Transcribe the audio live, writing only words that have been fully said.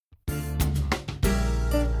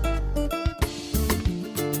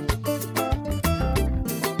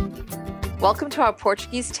Welcome to our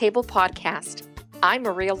Portuguese Table podcast. I'm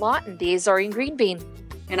Maria Lawton, the Azorian Green Bean.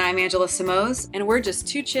 And I'm Angela Simoes, and we're just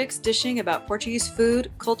two chicks dishing about Portuguese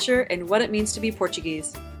food, culture, and what it means to be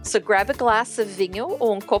Portuguese. So grab a glass of vinho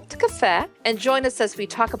or un copo de café and join us as we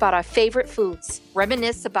talk about our favorite foods,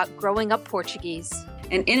 reminisce about growing up Portuguese,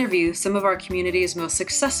 and interview some of our community's most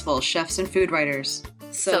successful chefs and food writers.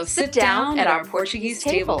 So sit down at our Portuguese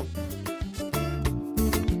table.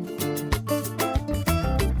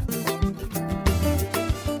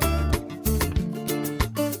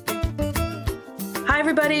 Hi,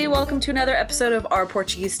 everybody. Welcome to another episode of Our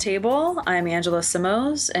Portuguese Table. I'm Angela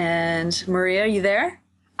Simoes, and Maria, you there?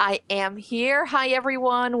 I am here. Hi,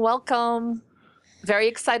 everyone. Welcome. Very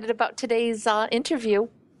excited about today's interview.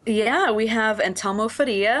 Yeah, we have Antelmo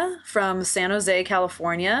Faria from San Jose,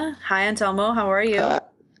 California. Hi, Antelmo. How are you?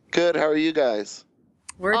 Good. How are you guys?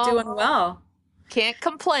 We're doing well. Can't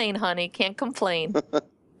complain, honey. Can't complain.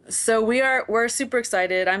 So we're super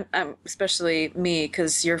excited. I'm especially me,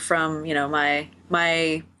 because you're from,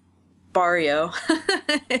 my barrio,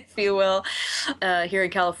 if you will, here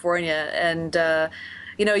in California. And,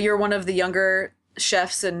 you're one of the younger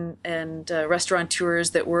chefs and restaurateurs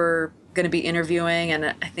that we're going to be interviewing. And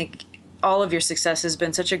I think all of your success has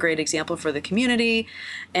been such a great example for the community.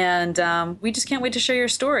 And we just can't wait to share your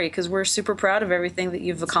story, because we're super proud of everything that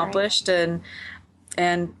you've accomplished. Right.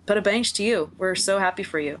 And parabéns to you. We're so happy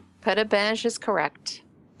for you. Parabéns is correct.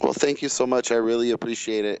 Well, thank you so much. I really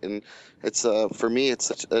appreciate it. And it's for me, it's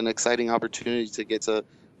such an exciting opportunity to get to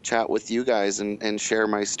chat with you guys and share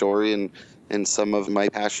my story and some of my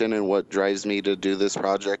passion and what drives me to do this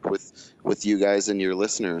project with you guys and your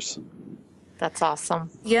listeners. That's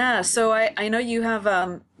awesome. Yeah, so I know you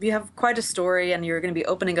have quite a story, and you're going to be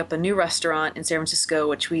opening up a new restaurant in San Francisco,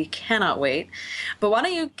 which we cannot wait. But why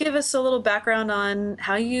don't you give us a little background on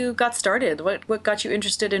how you got started? What got you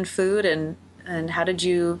interested in food, and how did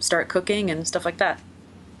you start cooking and stuff like that?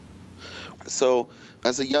 So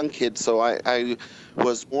as a young kid, I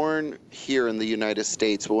was born here in the United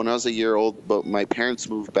States, but when I was a year old, my parents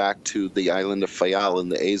moved back to the island of Fayal in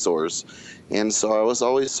the Azores. And so I was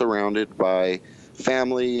always surrounded by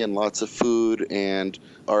family and lots of food, and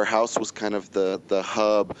our house was kind of the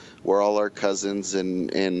hub where all our cousins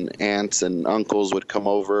and aunts and uncles would come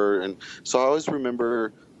over. And so I always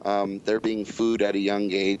remember there being food at a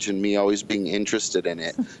young age and me always being interested in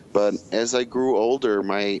it. But as I grew older,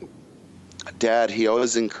 my dad, he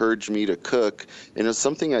always encouraged me to cook, and it was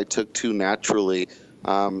something I took to naturally.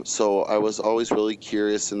 So I was always really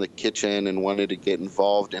curious in the kitchen and wanted to get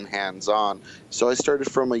involved and hands-on. So I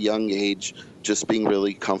started from a young age just being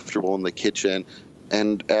really comfortable in the kitchen.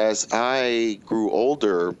 And as I grew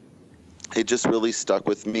older, it just really stuck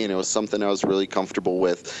with me, and it was something I was really comfortable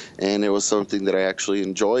with, and it was something that I actually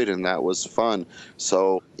enjoyed, and that was fun.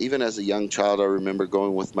 So even as a young child, I remember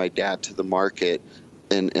going with my dad to the market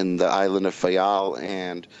in the island of Fayal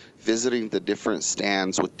and visiting the different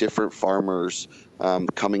stands with different farmers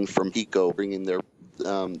coming from Pico, bringing the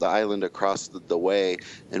island across the way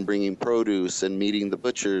and bringing produce, and meeting the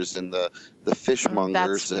butchers and the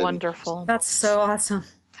fishmongers. That's wonderful. That's so awesome.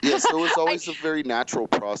 Yeah, so it was always a very natural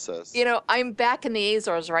process. I'm back in the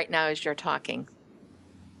Azores right now as you're talking.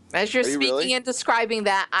 As you're speaking really? and describing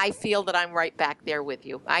that, I feel that I'm right back there with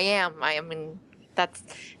you. I am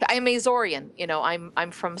Azorian.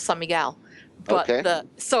 I'm from San Miguel. But okay.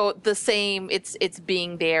 the same, it's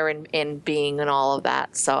being there and being and all of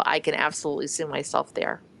that. So I can absolutely see myself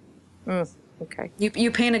there. Okay. You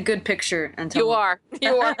paint a good picture, Antonio. You are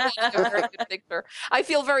painting a very good picture. I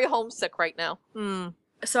feel very homesick right now.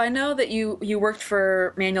 So I know that you worked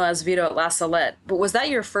for Manuel Azevedo at La Salette, but was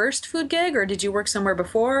that your first food gig, or did you work somewhere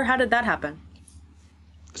before? How did that happen?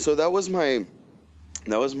 So that was my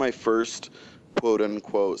first, quote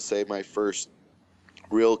unquote, my first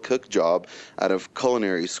real cook job out of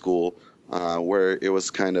culinary school, where it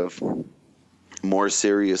was kind of more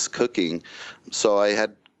serious cooking. So I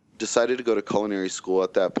had decided to go to culinary school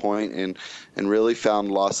at that point, and really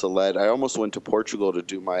found La Salette. I almost went to Portugal to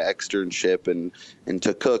do my externship and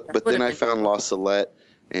to cook, but then I found La Salette.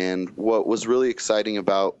 And what was really exciting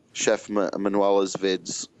about Chef Manuel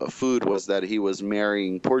Azevedo's food was that he was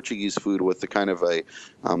marrying Portuguese food with the kind of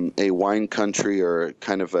a wine country or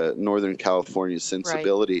kind of a Northern California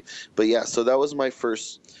sensibility. Right. But yeah, so that was my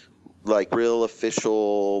first real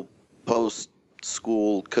official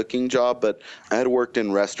post-school cooking job. But I had worked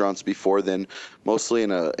in restaurants before then, mostly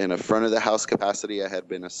in a front of the house capacity. I had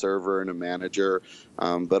been a server and a manager,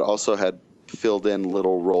 but also had filled in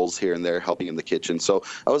little roles here and there helping in the kitchen. So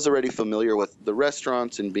I was already familiar with the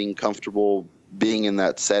restaurants and being comfortable being in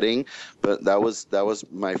that setting, but that was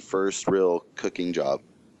my first real cooking job.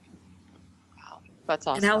 That's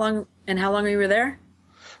awesome. And how long were you there?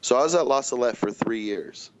 So I was at La Salette for 3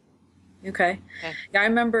 years. Okay. Yeah, I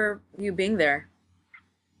remember you being there.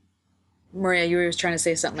 Maria, you were trying to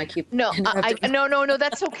say something. I keep No, interrupting. no,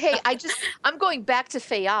 that's okay. I'm going back to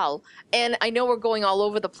Fayal, and I know we're going all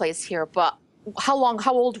over the place here, but how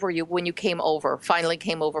old were you when you finally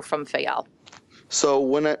came over from Fayal? So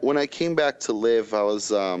when I came back to live, I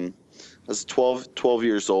was 12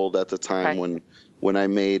 years old at the time when I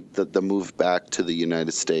made the move back to the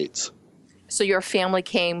United States. So your family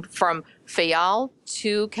came from Fayal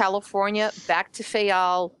to California, back to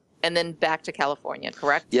Fayal, and then back to California,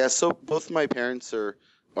 correct? Yeah, so both my parents are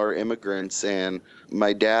immigrants, and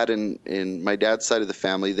my dad and my dad's side of the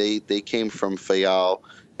family, they came from Fayal,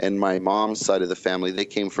 and my mom's side of the family, they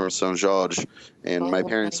came from Saint George, and my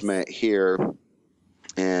parents met here.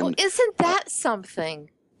 And well, isn't that something?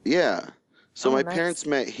 Yeah. So my nice. parents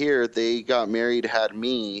met here, they got married, had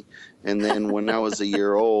me, and then when I was a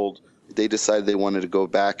year old, they decided they wanted to go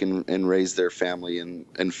back and raise their family in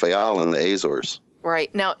Fayal in the Azores.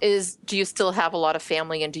 Right. Now, do you still have a lot of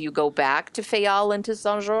family, and do you go back to Fayal and to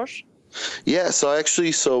Saint Georges? Yeah,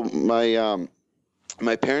 so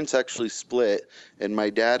my parents actually split, and my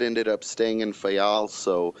dad ended up staying in Fayal,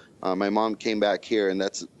 so my mom came back here, and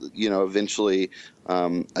that's, eventually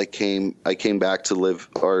I came back to live,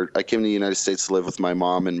 or I came to the United States to live with my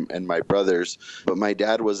mom and my brothers, but my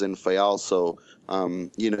dad was in Fayal, so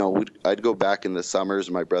I'd go back in the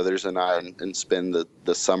summers, my brothers and I, and spend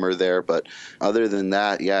the summer there. But other than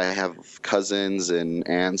that, yeah, I have cousins and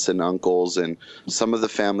aunts and uncles, and some of the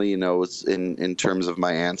family, it's in terms of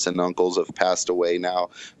my aunts and uncles have passed away now,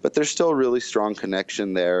 but there's still a really strong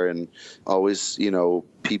connection there, and always,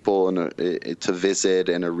 people to visit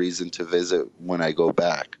and a reason to visit when I go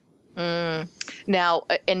back. Now,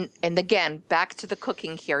 and again, back to the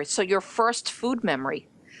cooking here. So your first food memory.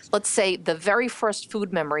 Let's say the very first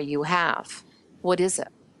food memory you have. What is it?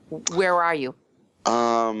 Where are you?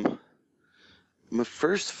 My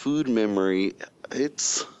first food memory,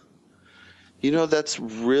 it's, that's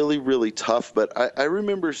really, really tough. But I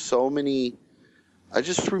remember I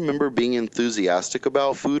just remember being enthusiastic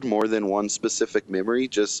about food more than one specific memory,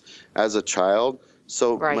 just as a child.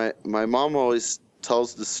 So my mom always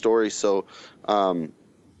tells the story. So,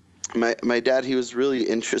 my dad, he was really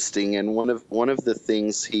interesting, and one of the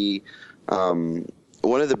things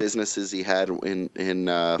one of the businesses he had in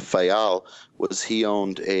Fayal was he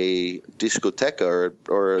owned a discoteca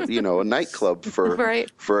or a nightclub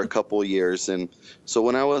for a couple years. And so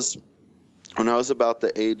when I was about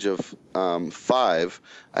the age of 5,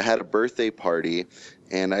 I had a birthday party,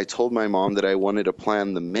 and I told my mom that I wanted to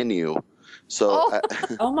plan the menu. So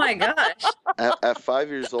oh my gosh. At 5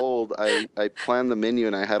 years old, I planned the menu,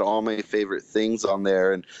 and I had all my favorite things on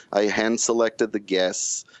there, and I hand selected the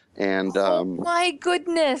guests. And oh my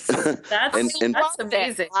goodness, that's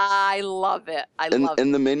amazing. I love it.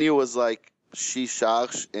 And the menu was like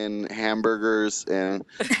shishash and hamburgers, and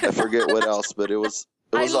I forget what else, but it was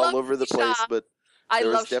all over the place. But there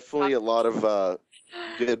was definitely a lot of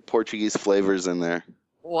good Portuguese flavors in there.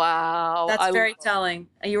 Wow. That's very telling.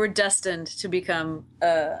 You were destined to become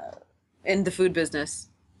in the food business.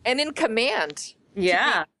 And in command.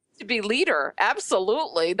 Yeah. To be leader.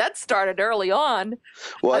 Absolutely. That started early on.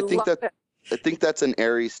 Well, I think that's an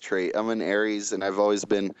Aries trait. I'm an Aries, and I've always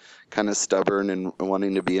been kind of stubborn and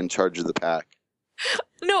wanting to be in charge of the pack.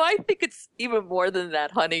 No, I think it's even more than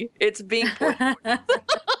that, honey. It's being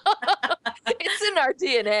it's in our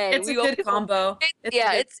DNA. It's a good combo.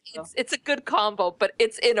 It's a good combo, but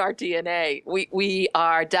it's in our DNA. We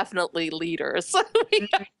are definitely leaders. We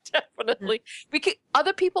are definitely.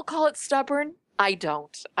 Other people call it stubborn. I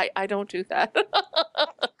don't. I don't do that.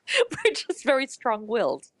 We're just very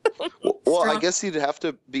strong-willed. Well, I guess you'd have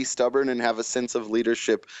to be stubborn and have a sense of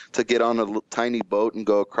leadership to get on a tiny boat and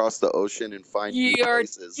go across the ocean and find new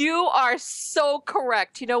places. You are so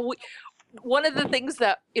correct. One of the things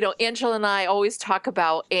that, Angela and I always talk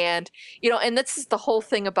about, and this is the whole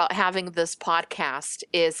thing about having this podcast,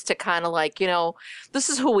 is to kind of like, this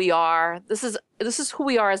is who we are. This is who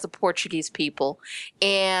we are as a Portuguese people.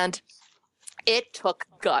 And it took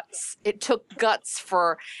guts. It took guts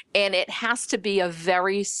and it has to be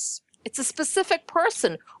it's a specific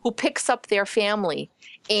person who picks up their family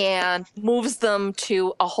and moves them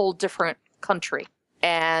to a whole different country.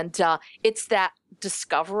 And it's that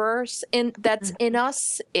discoverers that's in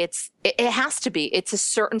us. It has to be. It's a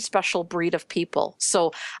certain special breed of people.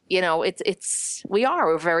 So,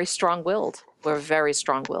 we're very strong-willed. We're very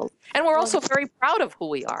strong-willed. And we're also very proud of who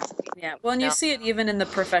we are. Yeah. Well, and you see it even in the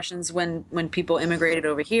professions when people immigrated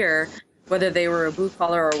over here. whether they were a blue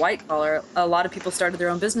collar or white collar, a lot of people started their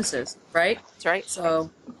own businesses, right? That's right. So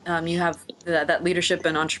you have that leadership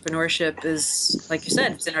and entrepreneurship is, like you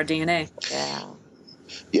said, it's in our DNA. Yeah.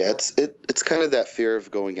 Yeah, it's kind of that fear of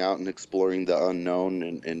going out and exploring the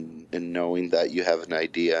unknown and knowing that you have an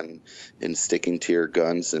idea and sticking to your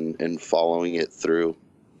guns and following it through.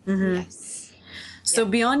 Mm-hmm. Yes. So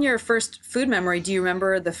beyond your first food memory, do you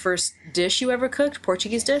remember the first dish you ever cooked?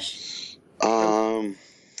 Portuguese dish?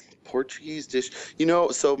 Portuguese dish.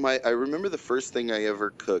 So I remember the first thing I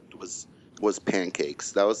ever cooked was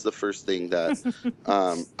pancakes. That was the first thing that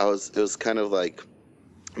it was kind of like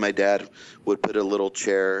my dad would put a little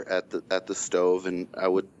chair at the stove, and I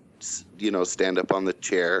would stand up on the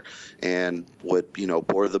chair and would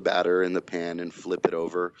pour the batter in the pan and flip it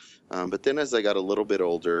over. But then as I got a little bit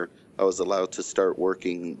older, I was allowed to start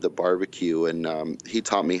working the barbecue, and he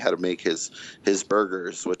taught me how to make his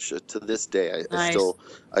burgers, which to this day Nice.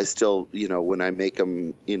 I still when I make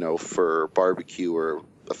them for barbecue, or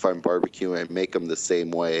if I'm barbecuing, I make them the same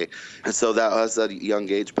way. And so that was at a young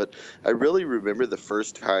age. But I really remember the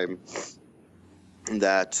first time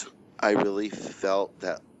that I really felt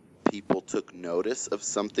that people took notice of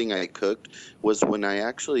something I cooked was when I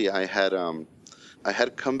had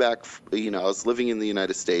come back. I was living in the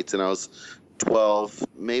United States, and I was 12,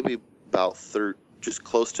 maybe about just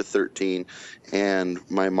close to 13, and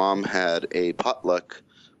my mom had a potluck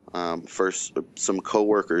for some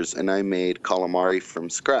coworkers, and I made calamari from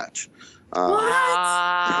scratch.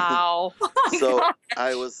 Wow. So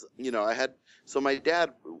I was, so my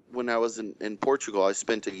dad, when I was in Portugal, I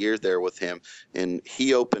spent a year there with him, and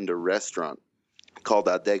he opened a restaurant called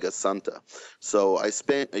Adega Santa. So I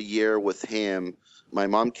spent a year with him. My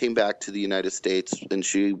mom came back to the United States, and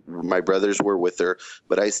my brothers were with her,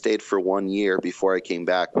 but I stayed for 1 year before I came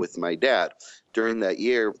back with my dad. During that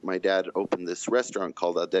year, my dad opened this restaurant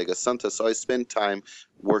called Adega Santa, so I spent time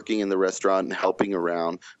working in the restaurant and helping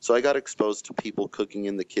around. So I got exposed to people cooking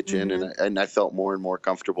in the kitchen, Mm-hmm. and I felt more and more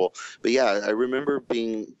comfortable. But yeah, I remember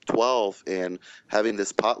being 12 and having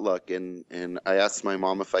this potluck, and I asked my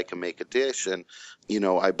mom if I could make a dish, and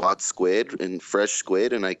I bought fresh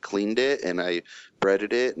squid, and I cleaned it, and I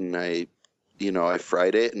breaded it, and I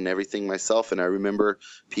fried it and everything myself. And I remember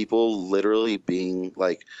people literally being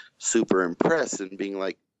like super impressed and being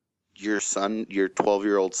like, your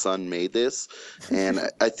 12-year-old son made this. And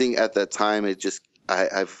I think at that time I just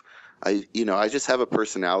have a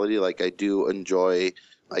personality. Like, I do enjoy,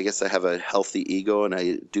 I guess I have a healthy ego, and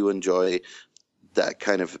I do enjoy that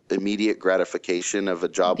kind of immediate gratification of a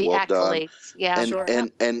job The well done. accolades. Yeah. And Sure.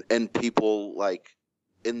 and people like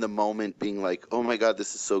in the moment being like, oh my God,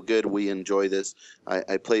 this is so good. We enjoy this.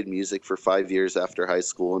 I played music for 5 years after high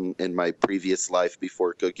school in my previous life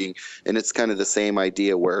before cooking. And it's kind of the same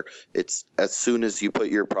idea where it's as soon as you put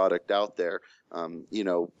your product out there,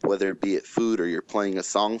 whether it be it food or you're playing a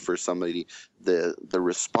song for somebody, the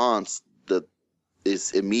response,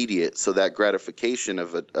 is immediate. So that gratification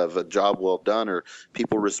of a job well done, or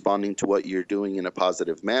people responding to what you're doing in a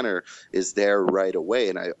positive manner, is there right away.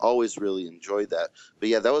 And I always really enjoyed that. But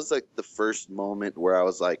yeah, that was like the first moment where I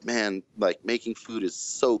was like, man, like making food is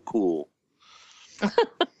so cool.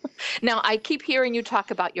 Now, I keep hearing you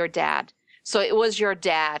talk about your dad. So it was your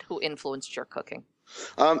dad who influenced your cooking.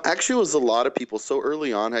 Actually, it was a lot of people. So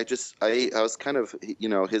early on, I was kind of,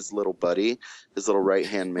 his little buddy, his little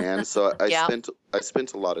right-hand man. So Yeah. I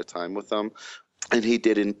spent a lot of time with him, and he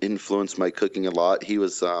did influence my cooking a lot.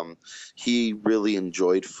 He really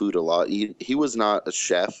enjoyed food a lot. He was not a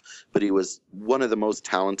chef, but he was one of the most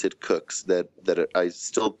talented cooks that I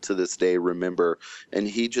still to this day remember. And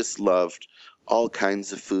he just loved all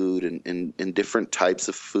kinds of food and different types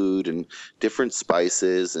of food and different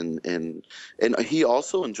spices, and he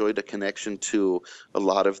also enjoyed a connection to a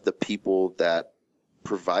lot of the people that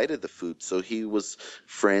provided the food. So he was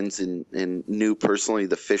friends and knew personally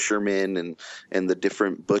the fishermen and the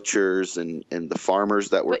different butchers and the farmers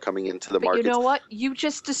that were coming into the But markets. you know what? You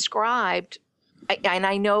just described, and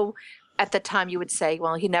I know at the time you would say,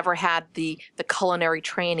 well, he never had the culinary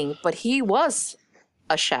training, but he was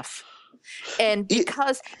a chef. And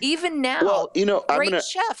because even now, Well, great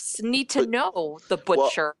chefs need to know the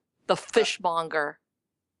butcher, the fishmonger.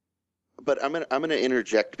 But I'm gonna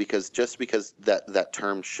interject, because that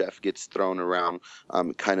term chef gets thrown around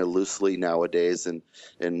kind of loosely nowadays, and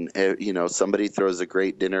somebody throws a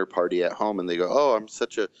great dinner party at home and they go, oh, I'm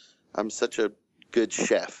such a good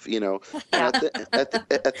chef, At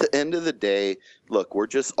the end of the day, look, we're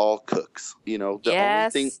just all cooks,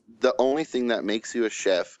 Yes. The only thing that makes you a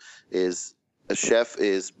chef is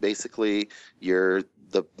basically you're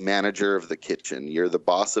the manager of the kitchen, you're the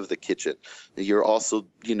boss of the kitchen, you're also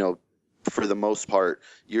for the most part,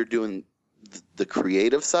 you're doing the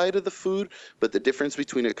creative side of the food, but the difference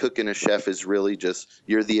between a cook and a chef is really just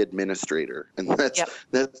you're the administrator, and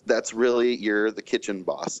that's really, you're the kitchen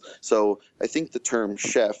boss. So I think the term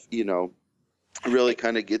chef, really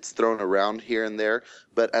kind of gets thrown around here and there,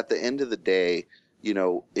 but at the end of the day,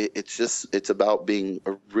 it's about being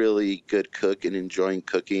a really good cook and enjoying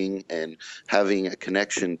cooking and having a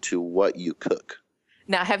connection to what you cook.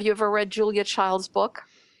 Now, have you ever read Julia Child's book?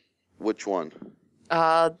 Which one?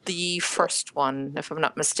 The first one, if I'm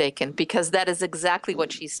not mistaken, because that is exactly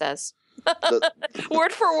what she says.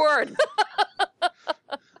 Word for word.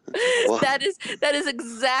 Well, that is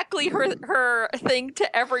exactly her thing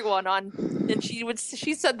to everyone and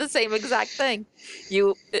she said the same exact thing.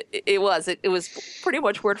 It was pretty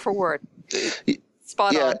much word for word.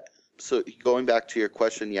 Spot on. So going back to your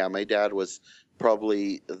question, my dad was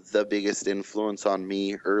probably the biggest influence on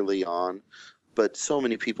me early on. But so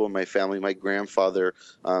many people in my family, my grandfather,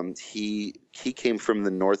 he came from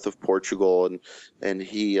the north of Portugal, and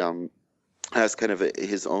he has kind of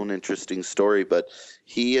his own interesting story. But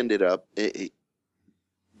he ended up, he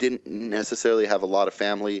didn't necessarily have a lot of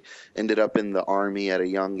family, ended up in the army at a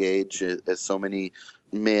young age, as so many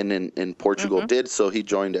men in Portugal did. So he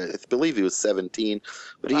joined, I believe he was 17,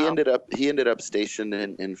 but he ended up stationed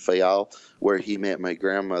in Fayal, where he met my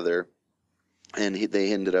grandmother. And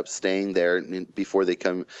they ended up staying there before they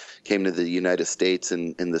came to the United States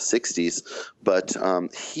in the 60s. But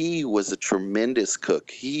he was a tremendous cook.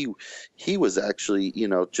 He was actually,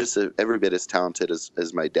 just every bit as talented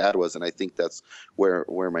as my dad was. And I think that's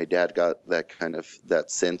where my dad got that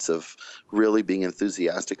sense of really being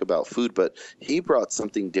enthusiastic about food. But he brought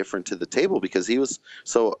something different to the table, because he was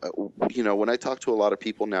so, when I talk to a lot of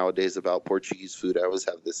people nowadays about Portuguese food, I always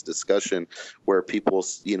have this discussion where people,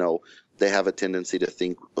 they have a tendency to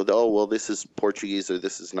think, oh, well, this is Portuguese or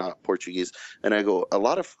this is not Portuguese. And I go, a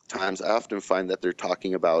lot of times I often find that they're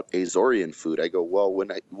talking about Azorean food. I go, well,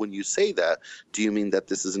 when you say that, do you mean that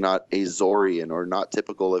this is not Azorean or not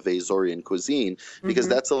typical of Azorean cuisine? Because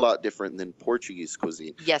that's a lot different than Portuguese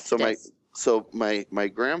cuisine. Yes, so my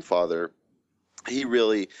grandfather, he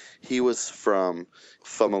was from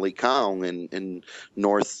Famalicão in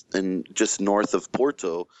north, and just north of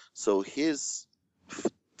Porto. So his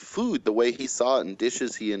food, the way he saw it, and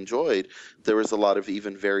dishes he enjoyed, there was a lot of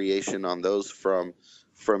even variation on those from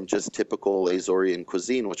just typical Azorean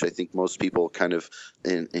cuisine, which I think most people kind of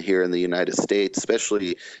here in the United States,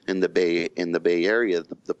 especially in the Bay Area,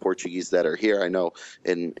 the Portuguese that are here. I know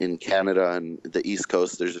in Canada and the East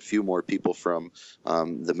Coast, there's a few more people from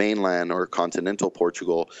the mainland or continental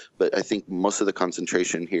Portugal, but I think most of the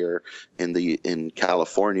concentration here in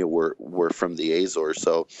California were from the Azores.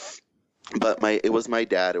 So. But it was my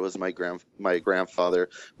dad, it was my grandfather.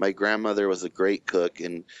 My grandmother was a great cook,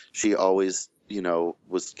 and she always,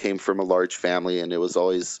 came from a large family, and it was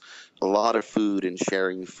always a lot of food and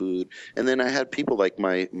sharing food. And then I had people like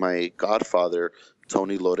my godfather,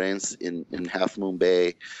 Tony Lorenz in Half Moon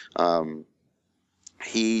Bay.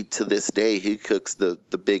 He, to this day, he cooks the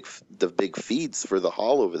big feeds for the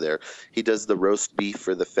hall over there. He does the roast beef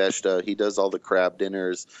for the festa. He does all the crab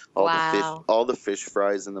dinners, all the fish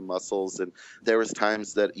fries and the mussels. And there was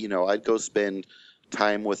times that I'd go spend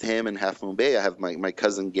time with him in Half Moon Bay. I have my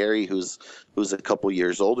cousin Gary, who's a couple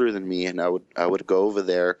years older than me, and I would go over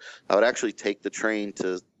there. I would actually take the train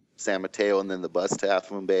to San Mateo and then the bus to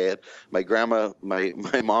Half Moon Bay. My grandma, my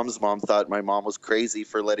mom's mom, thought my mom was crazy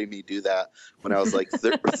for letting me do that when I was like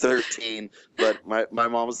 13. But my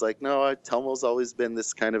mom was like, no, Telmo's always been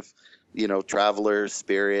this kind of traveler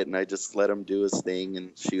spirit, and I just let him do his thing.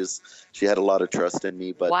 And she had a lot of trust in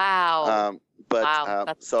me. But wow,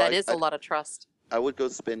 that is a lot of trust. I would go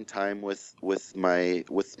spend time with my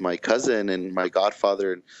cousin and my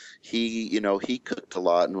godfather, and he cooked a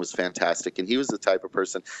lot and was fantastic. And he was the type of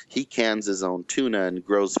person, he cans his own tuna and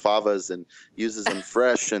grows favas and uses them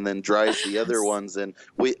fresh and then dries the other ones. And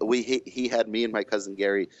he had me and my cousin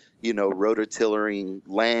Gary, rototillering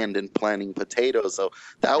land and planting potatoes. So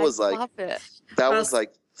that was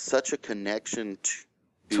like such a connection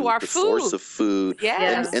to our the food. Source of food,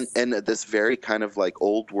 yes. and this very kind of like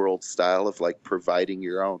old world style of like providing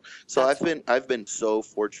your own. So I've been so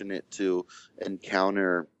fortunate to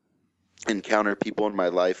encounter people in my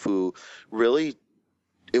life who really,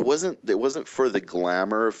 it wasn't for the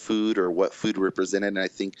glamour of food or what food represented. And I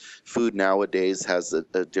think food nowadays has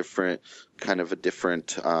a different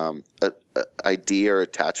idea or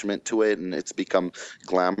attachment to it, and it's become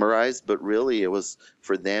glamorized. But really, it was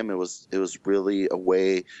for them. It was really a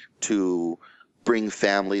way to bring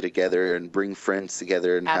family together and bring friends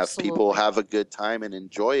together and have people Absolutely. have a good time and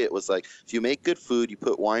enjoy it. Was like, if you make good food, you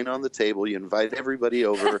put wine on the table, you invite everybody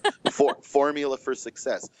over. Formula for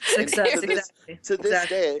success. Success, And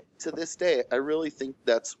exactly. to this day, I really think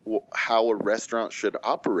that's how a restaurant should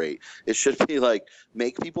operate. It should be like,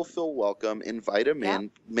 make people feel welcome, invite them Yeah.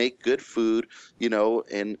 in, make good food, you know,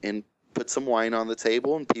 and put some wine on the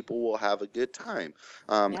table, and people will have a good time.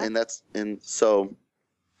 Yeah. And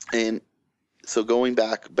so going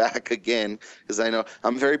back again, because I know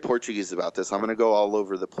I'm very Portuguese about this. I'm going to go all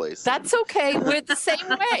over the place. That's okay. We're the same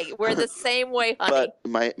way. We're the same way, honey.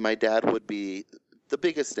 But my dad would be the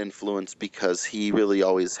biggest influence, because he really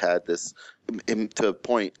always had this, to a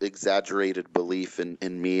point, exaggerated belief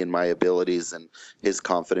in me and my abilities, and his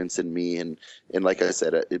confidence in me. And like I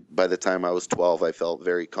said, by the time I was 12, I felt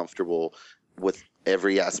very comfortable with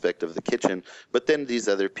every aspect of the kitchen. But then these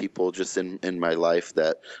other people just in my life,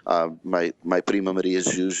 that my prima Maria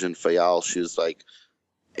Juge in Fayal, she was like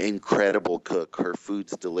incredible cook. Her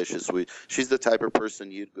food's delicious. She's the type of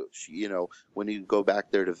person you'd go, you know, when you go back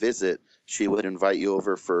there to visit, she would invite you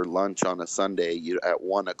over for lunch on a Sunday at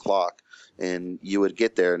 1:00, and you would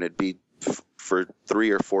get there and it'd be for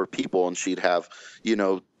 3 or 4 people, and she'd have, you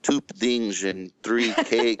know, 2 dings and 3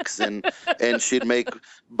 cakes, and she'd make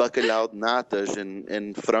bacalhau de natas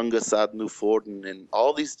and frango assado no forno and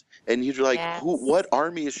all these, and you'd be like, Yes. what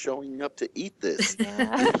army is showing up to eat this?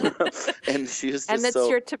 Yeah. And she was just And that's so,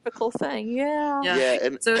 your typical thing. Yeah. Yeah.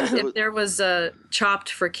 and So it if was- there was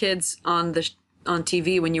Chopped for kids on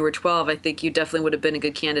TV when you were 12, I think you definitely would have been a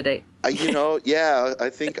good candidate. you know, yeah, I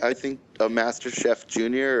think a Master Chef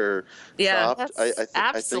Junior or Yeah. Chopped. That's I think,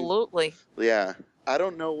 absolutely. yeah. I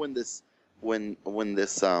don't know when this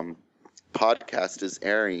podcast is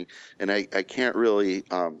airing, and I can't really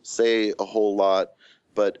say a whole lot,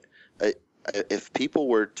 but if people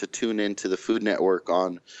were to tune into the Food Network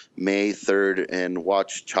on May 3rd and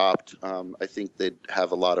watch Chopped, I think they'd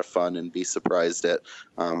have a lot of fun and be surprised at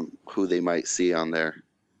who they might see on there.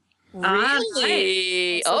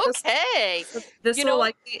 Really? nice. So this- Okay. This You will know-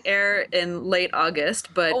 likely air in late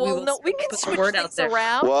August, but we Well, will no, we can put the switch word out things there.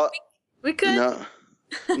 around. Well, We could. no,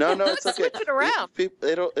 it's okay. Switch it around.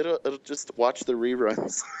 It'll just watch the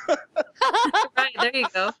reruns. Right, there you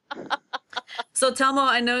go. So Telmo,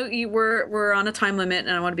 I know we're on a time limit,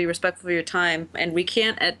 and I want to be respectful of your time, and we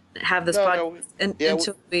can't have this No, podcast yeah,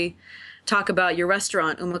 until we talk about your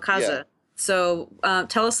restaurant, Umakaza. Yeah. So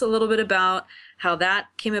tell us a little bit about how that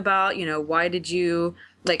came about. You know, why did you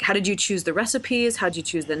how did you choose the recipes? How did you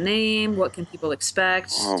choose the name? What can people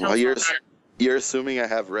expect? Oh, Tell well, us you're all about it. you're assuming I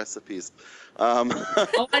have recipes.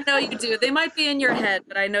 Oh, I know you do. They might be in your head,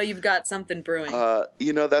 but I know you've got something brewing.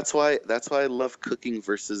 You know, that's why I love cooking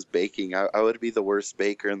versus baking. I would be the worst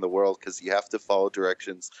baker in the world, because you have to follow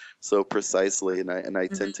directions so precisely, and I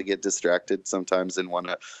tend to get distracted sometimes and want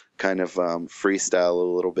to kind of freestyle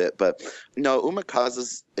a little bit. But no,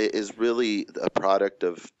 Umakaza is really a product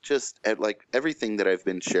of just like everything that I've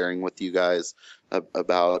been sharing with you guys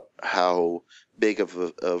about how big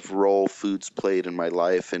of role foods played in my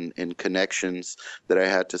life, and connections that I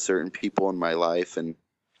had to certain people in my life, and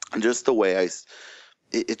just the way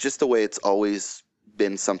it's just the way it's always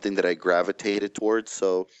been something that I gravitated towards.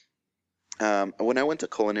 So when I went to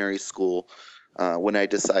culinary school, when I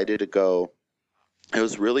decided to go, it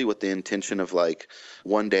was really with the intention of like,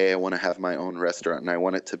 one day I want to have my own restaurant, and I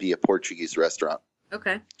want it to be a Portuguese restaurant.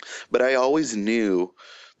 Okay. But I always knew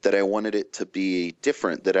that I wanted it to be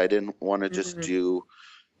different, that I didn't want to just do,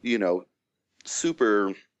 you know,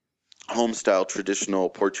 super home style traditional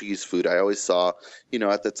Portuguese food. I always saw, you know,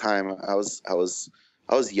 at the time I was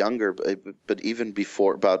younger, but even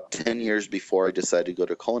before, about 10 years before I decided to go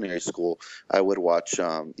to culinary school, I would watch,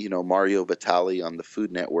 you know, Mario Batali on the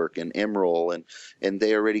Food Network and Emeril, and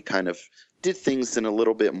they already kind of did things in a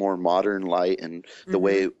little bit more modern light, and the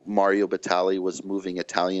way Mario Batali was moving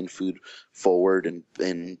Italian food forward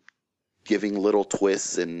and giving little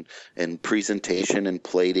twists and presentation and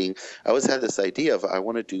plating. I always had this idea of, I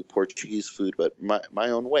want to do Portuguese food, but my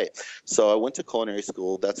own way. So I went to culinary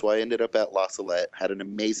school. That's why I ended up at La Salette. Had an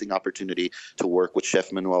amazing opportunity to work with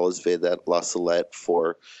Chef Manuel Azevedo at La Salette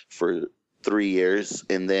for 3 years,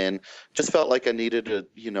 and then just felt like I needed to,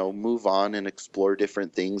 you know, move on and explore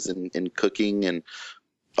different things in cooking. And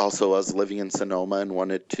also I was living in Sonoma and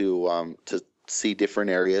wanted to see different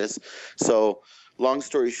areas. So long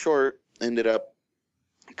story short, ended up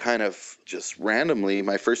kind of just randomly,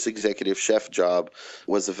 my first executive chef job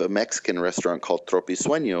was of a Mexican restaurant called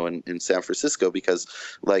Tropisueño in San Francisco, because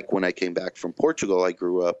like when I came back from Portugal, I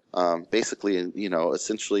grew up basically,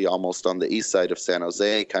 essentially almost on the east side of San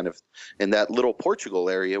Jose, kind of in that little Portugal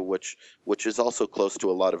area, which is also close to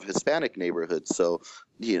a lot of Hispanic neighborhoods. So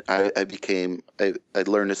I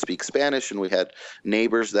learned to speak Spanish, and we had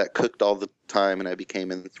neighbors that cooked all the time, and I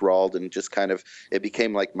became enthralled, and just kind of, it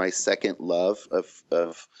became like my second love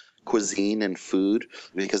of cuisine and food,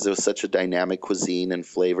 because it was such a dynamic cuisine and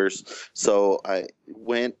flavors. So I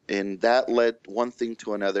went, and that led one thing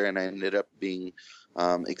to another, and I ended up being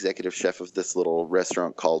executive chef of this little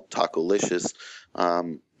restaurant called Tacolicious.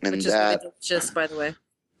 Which is really delicious, by the way.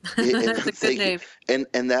 That's a good name.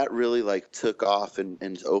 And that really like took off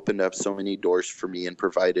and opened up so many doors for me and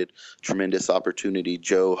provided tremendous opportunity.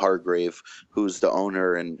 Joe Hargrave, who's the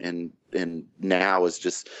owner and now is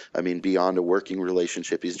just, I mean, beyond a working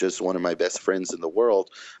relationship, he's just one of my best friends in the world.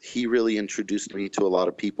 He really introduced me to a lot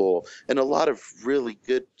of people and a lot of really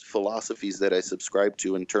good philosophies that I subscribe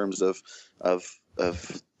to in terms of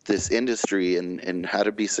this industry and how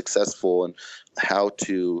to be successful and how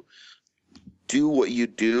to do what you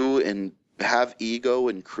do and have ego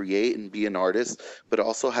and create and be an artist, but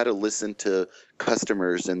also how to listen to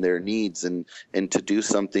customers and their needs and to do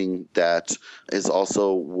something that is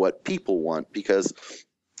also what people want. Because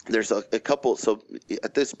there's a couple, so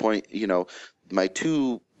at this point, my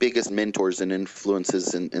two biggest mentors and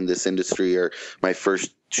influences in this industry are my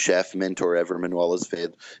first chef mentor ever, Manuel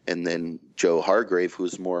Azved, and then Joe Hargrave,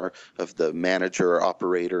 who's more of the manager,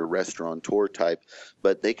 operator, restaurateur type.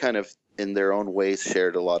 But they kind of, in their own ways,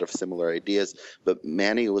 shared a lot of similar ideas. But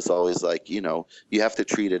Manny was always like, you have to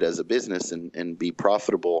treat it as a business and be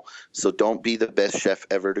profitable. So don't be the best chef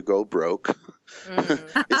ever to go broke.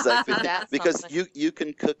 It's like, because you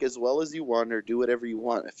can cook as well as you want or do whatever you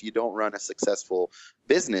want. If you don't run a successful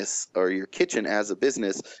business or your kitchen as a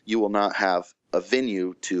business, you will not have a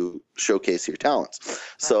venue to showcase your talents. Right.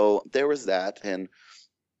 So there was that. And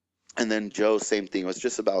then Joe, same thing. It was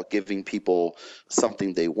just about giving people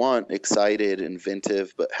something they want, excited,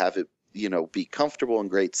 inventive, but have it, be comfortable and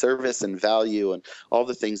great service and value and all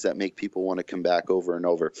the things that make people want to come back over and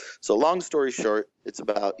over. So long story short, it's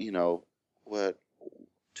about,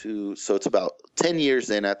 so it's about 10 years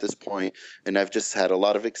in at this point, and I've just had a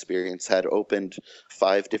lot of experience, had opened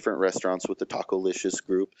 5 different restaurants with the Tacolicious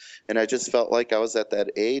group. And I just felt like I was at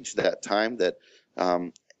that age, that time that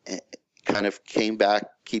kind of came back,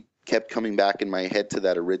 kept coming back in my head to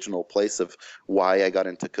that original place of why I got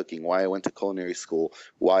into cooking, why I went to culinary school,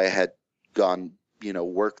 why I had gone,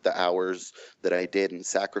 worked the hours that I did and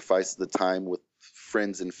sacrificed the time with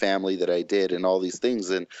friends and family that I did and all these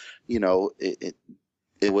things. And,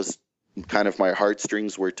 it was kind of my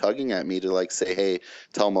heartstrings were tugging at me to like say, hey,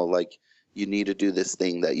 Telmo, like, you need to do this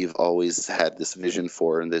thing that you've always had this vision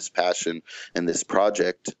for and this passion and this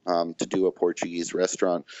project to do a Portuguese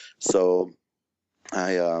restaurant. So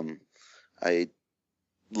I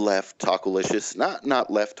left Tacolicious,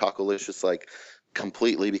 not left Tacolicious like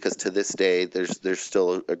completely, because to this day there's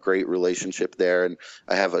still a great relationship there, and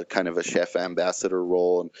I have a kind of a chef ambassador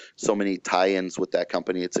role and so many tie-ins with that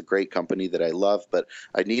company. It's a great company that I love, but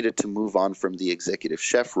I needed to move on from the executive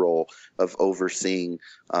chef role of overseeing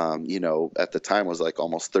at the time was like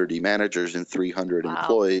almost 30 managers and 300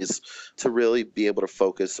 employees, to really be able to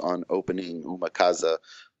focus on opening Uma Casa,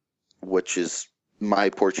 which is my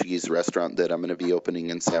Portuguese restaurant that I'm going to be opening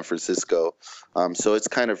in San Francisco. So it's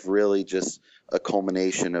kind of really just a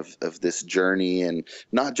culmination of this journey, and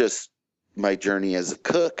not just my journey as a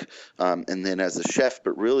cook and then as a chef,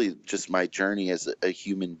 but really just my journey as a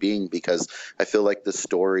human being, because I feel like the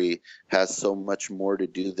story has so much more to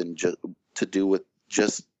do than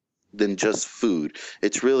just food.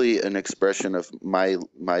 It's really an expression of my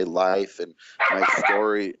life and my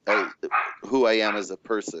story, who I am as a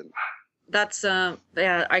person. That's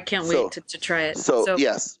I can't wait to try it. So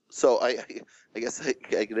yes. So I guess I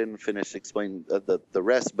didn't finish explaining the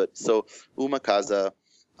rest, but so Uma Casa,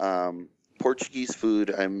 Portuguese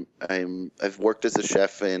food. I've worked as a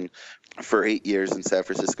chef for 8 years in San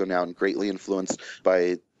Francisco now, and greatly influenced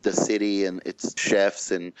by the city and its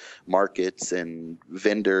chefs and markets and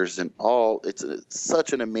vendors and all. It's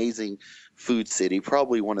such an amazing food city,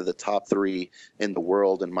 probably one of the top 3 in the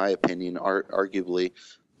world, in my opinion, arguably.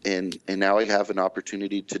 And now I have an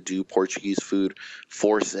opportunity to do Portuguese food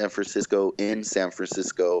for San Francisco, in San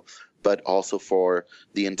Francisco, but also for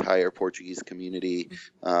the entire Portuguese community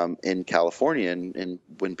in California. And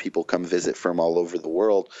when people come visit from all over the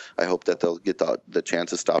world, I hope that they'll get the chance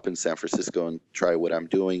to stop in San Francisco and try what I'm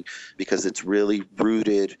doing, because it's really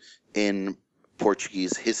rooted in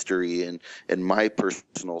Portuguese history and my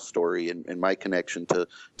personal story and my connection to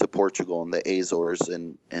Portugal and the Azores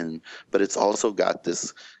but it's also got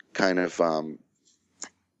this kind of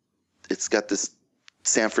it's got this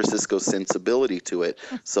San Francisco sensibility to it.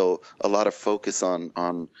 So a lot of focus on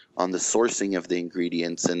the sourcing of the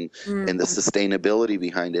ingredients and the sustainability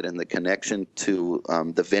behind it and the connection to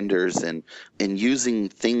the vendors and using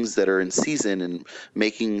things that are in season and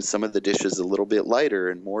making some of the dishes a little bit lighter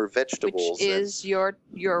and more vegetables. Which is your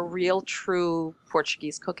real true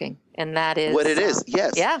Portuguese cooking. And that is what it is.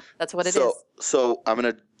 Yes. Yeah, that's what it is. So I'm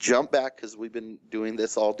going to jump back because we've been doing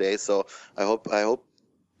this all day. So I hope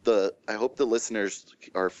the listeners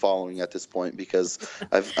are following at this point because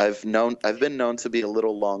I've been known to be a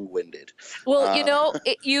little long-winded. Well,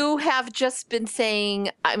 you have just been saying,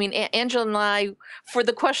 I mean, Angela and I, for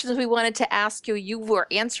the questions we wanted to ask you, you were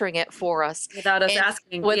answering it for us. Without us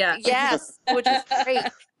asking. Yeah. Yes, which is great.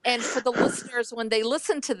 And for the listeners, when they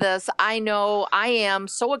listen to this, I know I am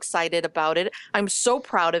so excited about it. I'm so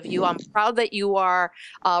proud of you. I'm proud that you are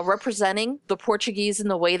representing the Portuguese in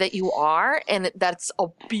the way that you are. And that's a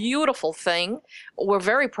beautiful thing. We're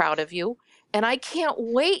very proud of you. And I can't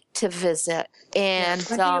wait to visit. And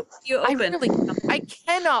I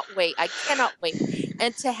cannot wait. I cannot wait.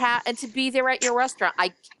 And to be there at your restaurant,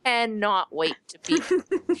 I cannot wait to be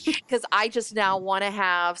because I just now want to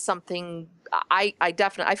have something. I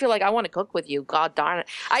feel like I want to cook with you. God darn it!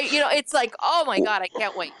 It's like, oh my God, I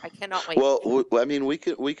can't wait. I cannot wait. Well, I mean, we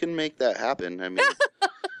can make that happen. I mean,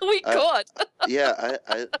 we could. Yeah,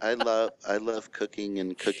 I love cooking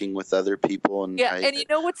and cooking with other people. And and you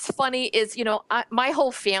know what's funny is my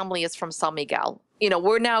whole family is from San Miguel.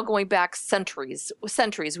 We're now going back centuries.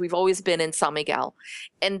 We've always been in San Miguel.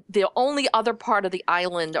 And the only other part of the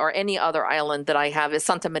island or any other island that I have is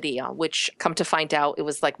Santa Maria, which come to find out it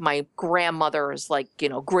was like my grandmother's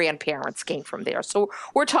grandparents came from there. So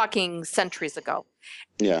we're talking centuries ago.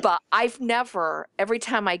 Yeah. But I've never, every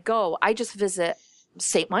time I go, I just visit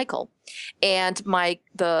St. Michael. And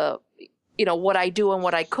what I do and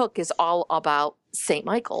what I cook is all about St.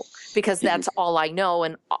 Michael because that's all I know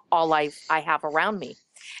and all I have around me.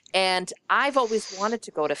 And I've always wanted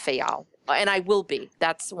to go to Fayal, and I will be.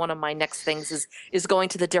 That's one of my next things is going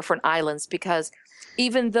to the different islands because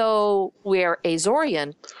even though we're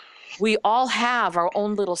Azorian, we all have our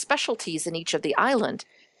own little specialties in each of the island.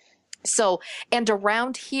 So, and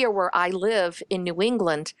around here where I live in New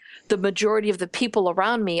England, the majority of the people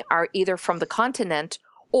around me are either from the continent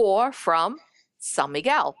or from San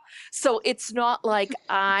Miguel. So it's not like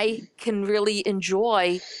I can really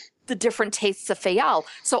enjoy the different tastes of Fayal.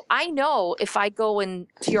 So I know if I go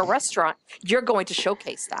into your restaurant, you're going to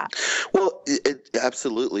showcase that. Well,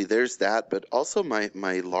 absolutely. There's that. But also my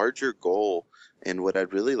larger goal and what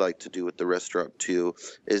I'd really like to do with the restaurant too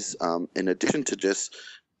is in addition to just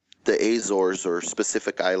the Azores or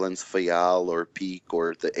specific islands, Fayal or Peak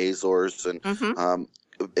or the Azores and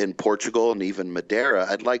in Portugal and even Madeira,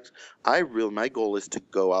 my goal is to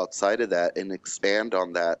go outside of that and expand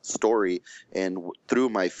on that story and through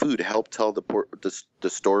my food help tell the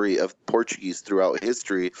story of Portuguese throughout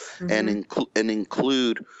history and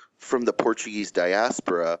include from the Portuguese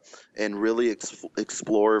diaspora and really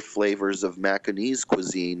explore flavors of Macanese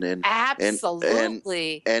cuisine and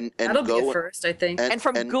absolutely and that'll go be a first, I think, and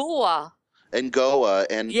from Goa and Goa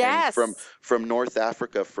and yes. and from North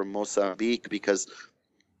Africa, from Mozambique, because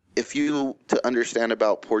if you to understand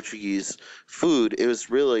about Portuguese food, it was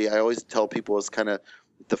really, I always tell people, it's kind of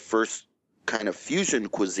the first kind of fusion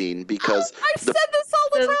cuisine because I've said this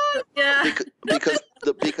all the time. Yeah.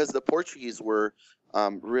 because the Portuguese were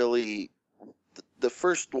really the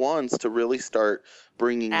first ones to really start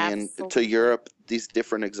bringing in to Europe these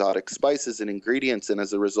different exotic spices and ingredients, and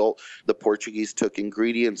as a result, the Portuguese took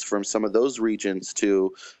ingredients from some of those regions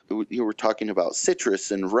to, you were talking about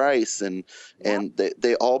citrus and rice, and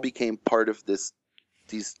they all became part of these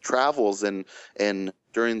travels and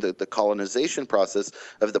during the colonization process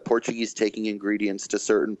of the Portuguese taking ingredients to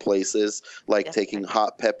certain places, like taking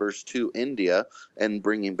hot peppers to India and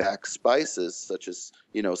bringing back spices such as,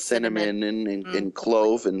 cinnamon and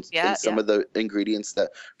clove and some of the ingredients that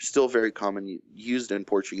are still very common used in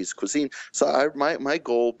Portuguese cuisine. So my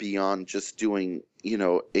goal beyond just doing,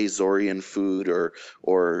 Azorian food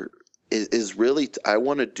or is really, I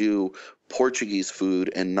want to do Portuguese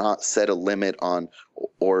food and not set a limit on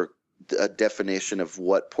or a definition of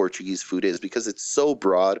what Portuguese food is, because it's so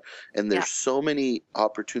broad and there's so many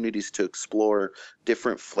opportunities to explore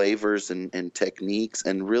different flavors and techniques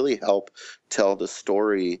and really help tell the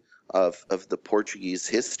story of the Portuguese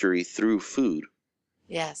history through food.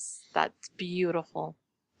 Yes, that's beautiful.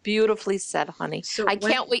 Beautifully said, honey. So I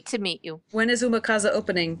can't wait to meet you. When is Umakaza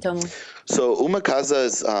opening, Tomo? So Umakaza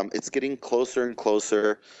is it's getting closer and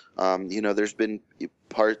closer. There's been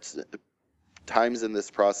times in this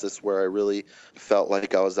process where I really felt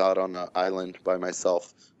like I was out on an island by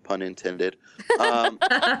myself, pun intended. Um,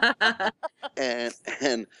 and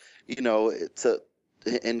it's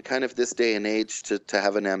in kind of this day and age to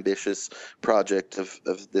have an ambitious project of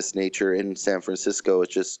this nature in San Francisco,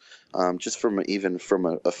 it's just from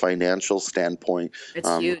a financial standpoint, It's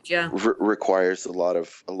huge, yeah. requires a lot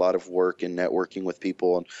of work and networking with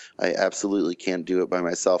people, and I absolutely can't do it by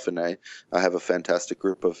myself. And I have a fantastic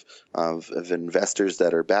group of investors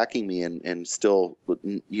that are backing me and still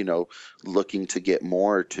looking to get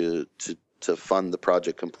more to fund the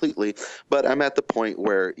project completely. But I'm at the point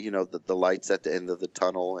where the light's at the end of the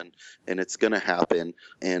tunnel, and it's going to happen,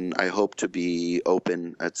 and I hope to be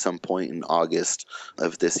open at some point in August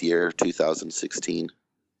of this year, 2016.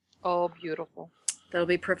 Oh, beautiful. That'll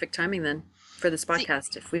be perfect timing then for this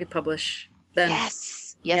podcast if we publish then.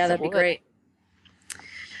 Yes, yeah, that'd be great.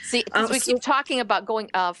 See, because we keep talking about going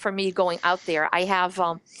out there. I have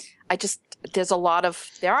as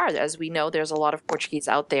we know, there's a lot of Portuguese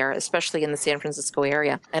out there, especially in the San Francisco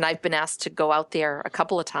area. And I've been asked to go out there a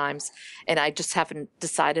couple of times, and I just haven't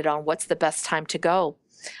decided on what's the best time to go.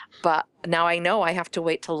 But now I know I have to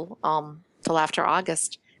wait till after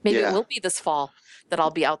August. Maybe it will be this fall that I'll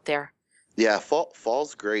be out there. Yeah,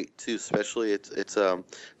 fall's great too. Especially it's a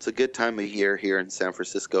good time of year here in San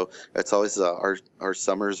Francisco. It's always our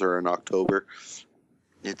summers are in October.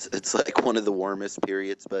 It's like one of the warmest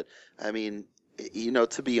periods, but I mean,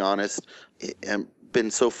 to be honest, I've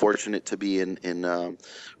been so fortunate to be in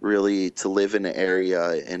really to live in an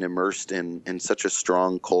area and immersed in such a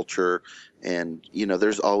strong culture, and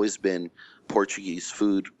there's always been Portuguese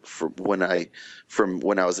food from when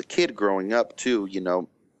I was a kid growing up too,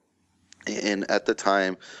 and at the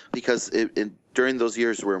time, because during those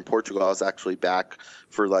years we're in Portugal, I was actually back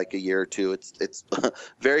for like a year or two. It's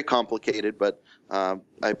very complicated, but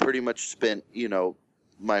I pretty much spent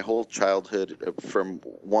my whole childhood from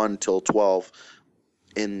 1 till 12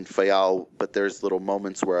 in Fayal, but there's little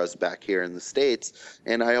moments where I was back here in the States,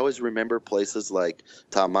 and I always remember places like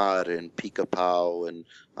Tamar and Pica-Pau, and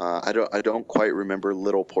I don't quite remember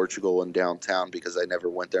Little Portugal in downtown because I never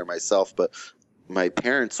went there myself, but my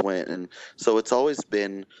parents went, and so it's always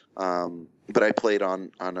been but I played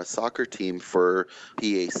on a soccer team for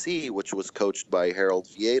PAC, which was coached by Harold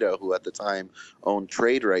Vieira, who at the time owned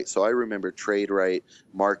Trade Right. So I remember Trade Right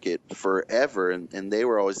Market forever, and they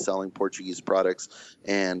were always selling Portuguese products.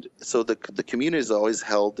 And so the community has always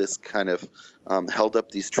held this kind of held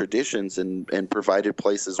up these traditions and provided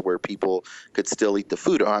places where people could still eat the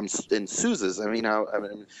food. I'm in Sousa's. I mean,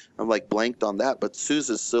 I'm like blanked on that, but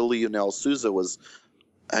Sousa's, Lionel Sousa was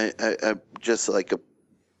I just like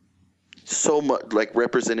so much like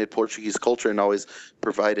represented Portuguese culture and always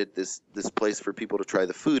provided this place for people to try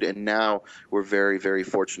the food. And now we're very, very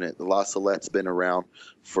fortunate. The La Salette's been around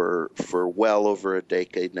for well over a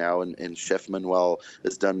decade now, and Chef Manuel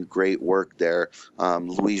has done great work there.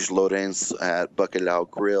 Luis Lorenz at Bacalhau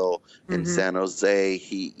Grill in San Jose,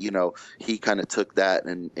 he kind of took that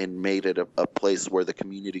and made it a place where the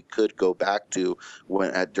community could go back to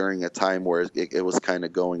during a time where it was kind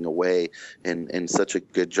of going away, and such a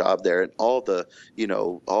good job there. And all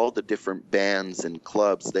the different bands and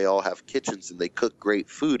clubs, they all have kitchens and they cook great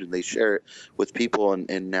food and they share it with people.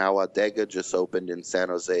 And now Adega just opened in San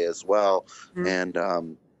Jose as well. And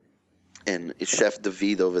Chef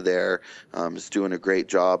David over there is doing a great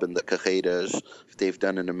job, and the Carreiras, they've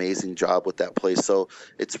done an amazing job with that place. So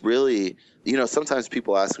it's really, sometimes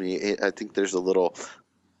people ask me, I think there's a little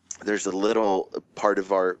part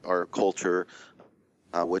of our culture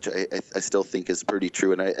which I still think is pretty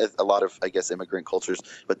true, and a lot of, I guess, immigrant cultures.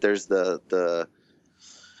 But there's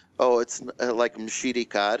it's like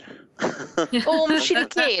mshirikad. Oh,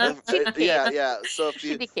 mshirikad. Yeah. So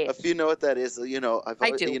if you know what that is,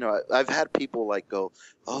 I've had people like go,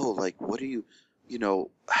 oh, like what do you,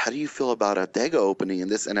 how do you feel about Adega opening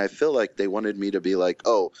and this? And I feel like they wanted me to be like,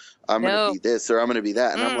 oh, I'm going to be this or I'm going to be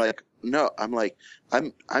that, and I'm like, no,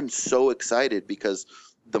 I'm so excited because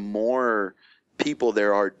the more people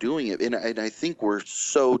there are doing it, and I think we're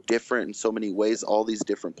so different in so many ways. All these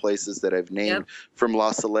different places that I've named, from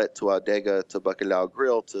La Salette to Adega to Bacalhau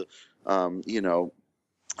Grill to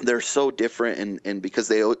they're so different, and because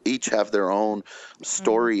they each have their own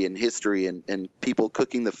story and history, and people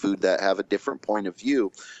cooking the food that have a different point of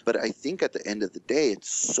view. But I think at the end of the day, it's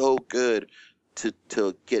so good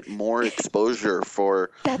to get more exposure for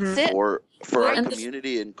our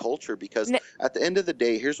community and culture, because at the end of the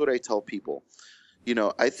day, here's what I tell people.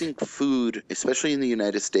 I think food, especially in the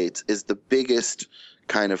United States, is the biggest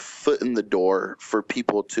kind of foot in the door for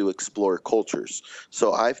people to explore cultures.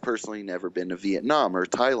 So I've personally never been to Vietnam or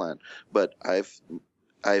Thailand, but I've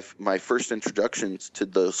my first introductions to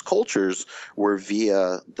those cultures were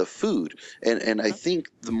via the food. And I think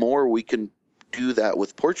the more we can do that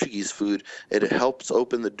with Portuguese food, it helps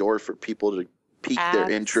open the door for people to pique their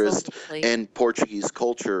interest Absolutely. in Portuguese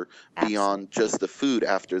culture beyond just the food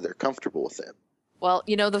after they're comfortable with it. Well,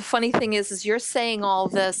 the funny thing is you're saying all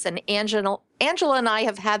this, and Angela and I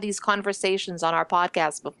have had these conversations on our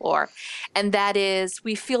podcast before, and that is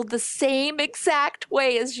we feel the same exact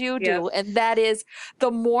way as you do, and that is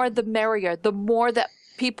the more the merrier. The more that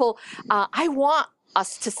people, I want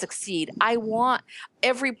us to succeed. I want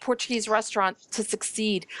every Portuguese restaurant to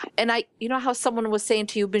succeed. And how someone was saying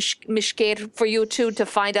to you, Mishqueiro, for you too, to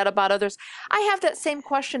find out about others. I have that same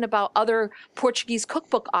question about other Portuguese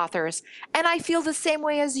cookbook authors. And I feel the same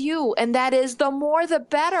way as you. And that is the more the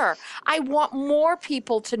better. I want more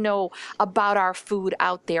people to know about our food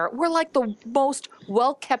out there. We're like the most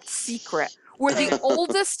well-kept secret. We're the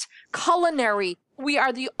oldest culinary. We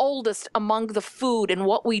are the oldest among the food and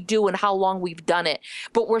what we do and how long we've done it.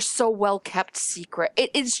 But we're so well kept secret.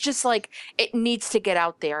 It's just like it needs to get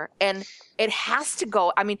out there, and it has to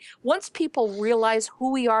go. I mean, once people realize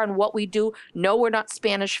who we are and what we do, no, we're not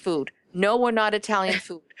Spanish food. No, we're not Italian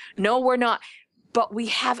food. No, we're not. But we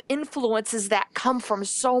have influences that come from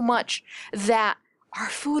so much that our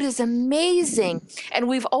food is amazing, and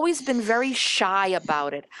we've always been very shy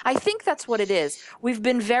about it. I think that's what it is. We've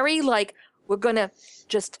been very like, we're going to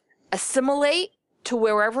just assimilate to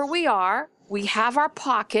wherever we are. We have our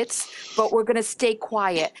pockets, but we're going to stay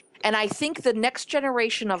quiet. And I think the next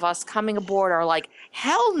generation of us coming aboard are like,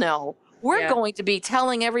 hell no. We're going to be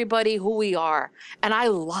telling everybody who we are. And I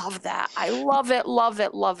love that. I love it, love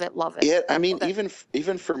it, love it, love it. Yeah, I mean,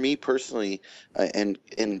 even for me personally, and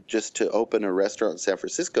just to open a restaurant in San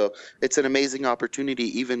Francisco, it's an amazing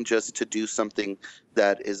opportunity, even just to do something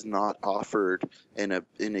that is not offered in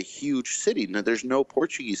a huge city. Now, there's no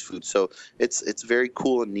Portuguese food, so it's very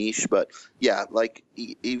cool and niche. But yeah, like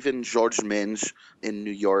even Jorge Mendes in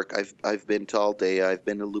New York, I've been to Aldeia, I've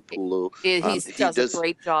been to Lupulu. He does a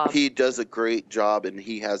great job. He does a great job, and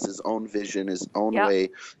he has his own vision, his own way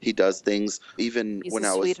he does things. Even He's when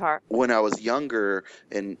a sweetheart. when I was younger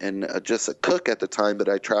and just a cook at the time, but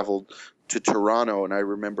I traveled to Toronto, and I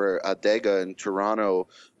remember Adega in Toronto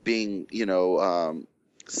being,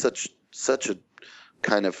 such a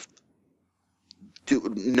kind of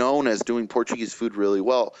known as doing Portuguese food really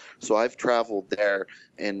well. So I've traveled there,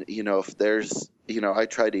 and if there's I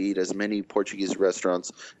try to eat as many Portuguese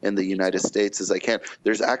restaurants in the United States as I can.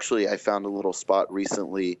 There's actually, I found a little spot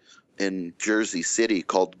recently in Jersey City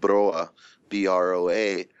called Broa,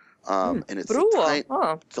 Broa. And it's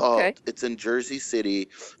it's in Jersey City.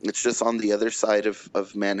 It's just on the other side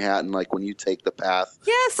of Manhattan, like when you take the path.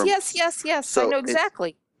 Yes. So, I know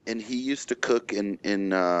exactly. And he used to cook in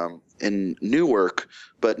Newark,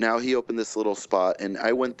 but now he opened this little spot, and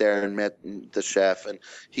I went there and met the chef, and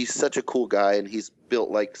he's such a cool guy, and he's built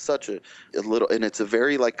like such a little, and it's a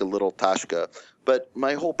very like a little Tashka. But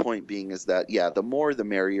my whole point being is that, the more the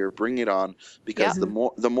merrier, bring it on, because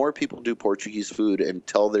the more people do Portuguese food and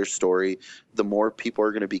tell their story, the more people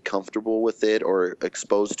are going to be comfortable with it or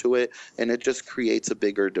exposed to it, and it just creates a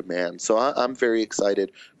bigger demand. So I'm very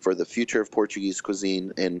excited for the future of Portuguese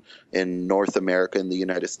cuisine in North America, in the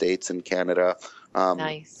United States and Canada.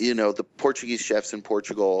 Nice. The Portuguese chefs in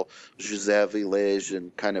Portugal, José Vilés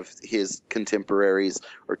and kind of his contemporaries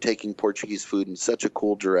are taking Portuguese food in such a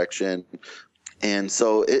cool direction. And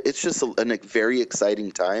so it's just a very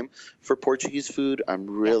exciting time for Portuguese food.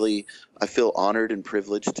 I feel honored and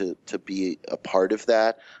privileged to be a part of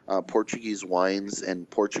that. Portuguese wines and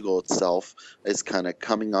Portugal itself is kind of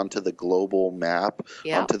coming onto the global map,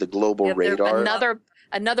 onto the global radar.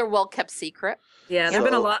 Another well-kept secret. Yeah, there have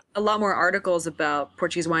been a lot more articles about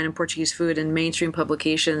Portuguese wine and Portuguese food in mainstream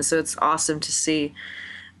publications, so it's awesome to see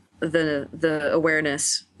the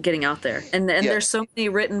awareness getting out there. And there's so many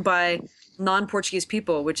written by non-Portuguese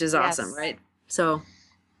people, which is awesome, right? So,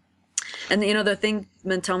 and the thing,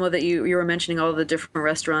 Mentelmo, that you were mentioning all the different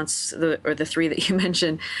restaurants, the three that you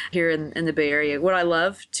mentioned here in the Bay Area. What I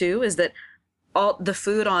love too is that all the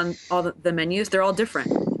food on all the menus, they're all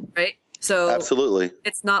different, right? So absolutely,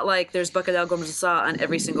 it's not like there's bacalhau com rosá on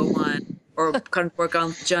every single one, or carne de porco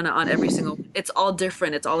con jana on every single. It's all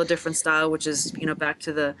different. It's all a different style, which is back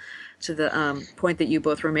to the point that you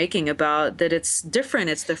both were making about that it's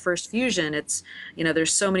different. It's the first fusion. It's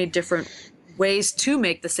there's so many different ways to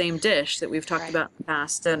make the same dish that we've talked about in the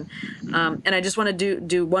past. And I just want to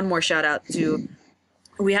do one more shout out to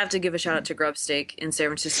We have to give a shout out to Grub Steak in San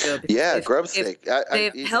Francisco. Yeah, Grub Steak.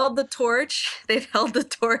 They've held the torch. They've held the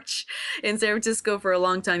torch in San Francisco for a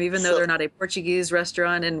long time, even though they're not a Portuguese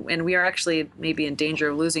restaurant, and we are actually maybe in danger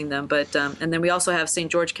of losing them. But and then we also have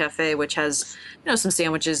St. George Cafe, which has some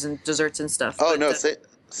sandwiches and desserts and stuff. Oh, no,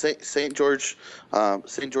 St. George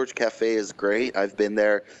Cafe is great. I've been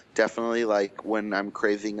there definitely, like when I'm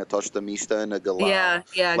craving a tosta mista and a galao.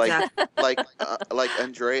 Yeah, exactly. Like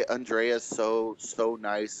Andrea's so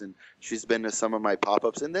nice, and she's been to some of my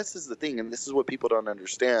pop-ups. And this is the thing, and this is what people don't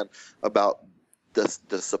understand about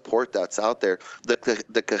the support that's out there. The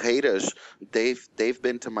Carreiras, they've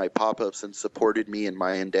been to my pop-ups and supported me in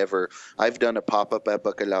my endeavor. I've done a pop-up at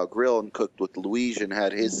Bacalhau Grill and cooked with Luis and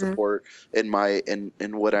had his support in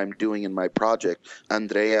what I'm doing in my project.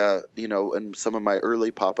 Andrea, in some of my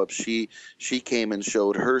early pop-ups, she came and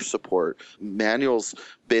showed her support. Manuel's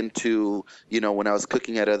been to, when I was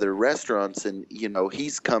cooking at other restaurants, and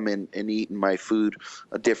he's come in and eaten my food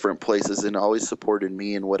at different places and always supported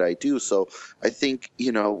me in what I do. So I think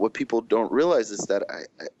what people don't realize is that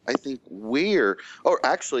I think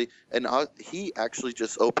he actually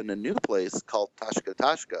just opened a new place called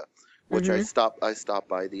Tashka, which I stopped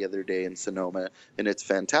by the other day in Sonoma, and it's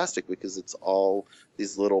fantastic because it's all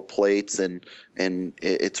these little plates and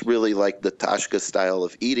it's really like the Tashka style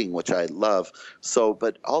of eating, which I love. So,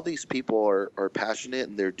 but all these people are passionate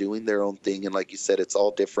and they're doing their own thing, and like you said, it's all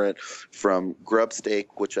different from Grub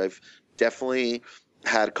Steak, which I've definitely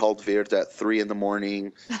had called verde at 3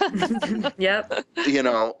 a.m. Yep.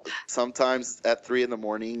 Sometimes at 3 a.m.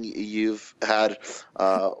 you've had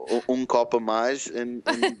copo mais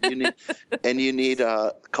and you need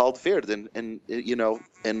called verde, and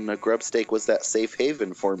a Grub Steak was that safe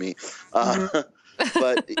haven for me.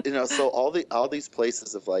 But so all these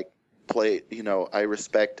places of like play, I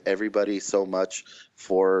respect everybody so much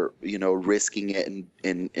for risking it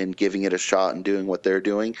and giving it a shot and doing what they're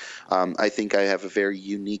doing. I think I have a very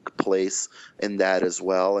unique place in that as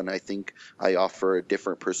well, and I think I offer a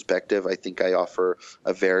different perspective. I think I offer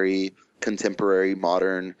a very contemporary,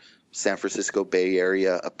 modern San Francisco Bay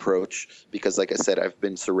Area approach, because like I said, I've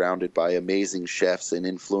been surrounded by amazing chefs and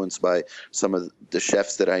influenced by some of the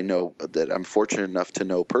chefs that I know, that I'm fortunate enough to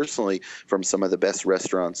know personally, from some of the best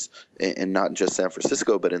restaurants, and not just San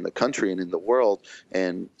Francisco, but in the country and in the world.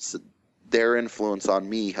 And so their influence on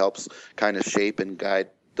me helps kind of shape and guide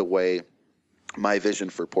the way my vision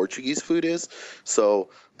for Portuguese food is. So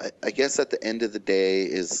I guess at the end of the day,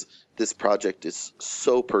 this project is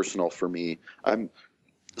so personal for me. I'm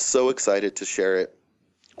so excited to share it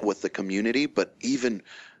with the community, but even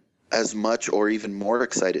as much or even more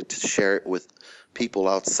excited to share it with people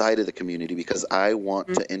outside of the community, because I want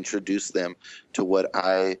to introduce them to what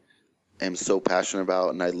I am so passionate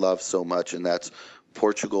about and I love so much, and that's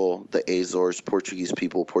Portugal, the Azores, Portuguese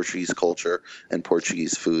people, Portuguese culture, and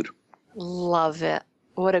Portuguese food. Love it.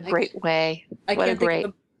 What a great way. I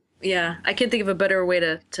can't think of a better way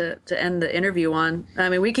to end the interview on. I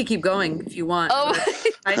mean, we could keep going if you want. Oh.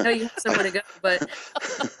 I know you have somewhere to go, but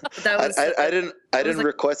that was. I didn't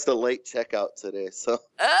request a late checkout today, so.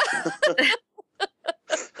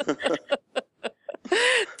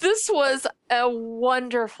 This was a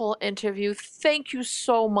wonderful interview. Thank you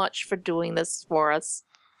so much for doing this for us.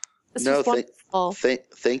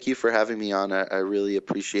 Thank you for having me on. I really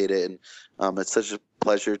appreciate it, and it's such a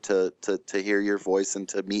pleasure to hear your voice and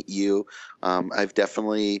to meet you. I'm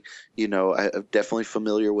definitely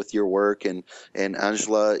familiar with your work, and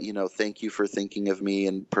Angela, thank you for thinking of me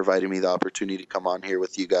and providing me the opportunity to come on here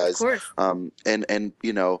with you guys. Of course. And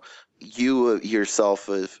you yourself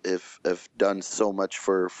have done so much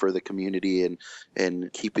for the community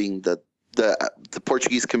and keeping the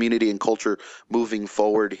Portuguese community and culture moving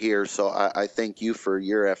forward here. So I thank you for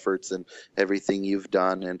your efforts and everything you've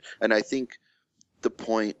done. And I think the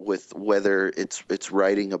point with whether it's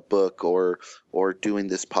writing a book or doing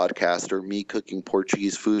this podcast or me cooking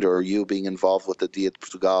Portuguese food or you being involved with the Dia de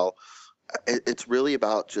Portugal, it's really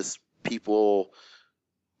about just people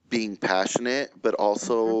being passionate, but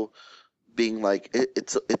also being like,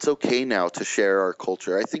 it's okay now to share our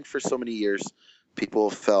culture. I think for so many years, people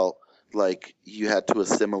felt like you had to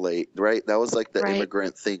assimilate, right? That was like the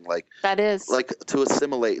immigrant thing, like that is like to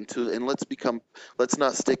assimilate and let's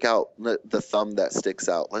not stick out the thumb that sticks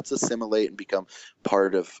out. Let's assimilate and become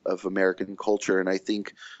part of American culture. And I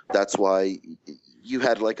think that's why you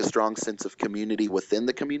had like a strong sense of community within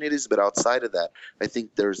the communities, but outside of that, I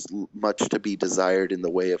think there's much to be desired in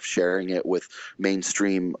the way of sharing it with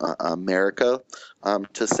mainstream America,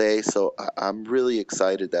 to say. So I'm really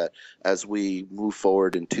excited that as we move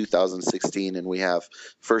forward in 2016 and we have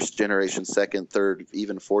first generation, second, third,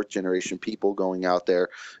 even fourth generation people going out there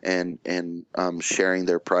and sharing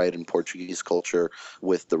their pride in Portuguese culture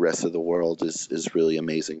with the rest of the world is really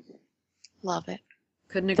amazing. Love it.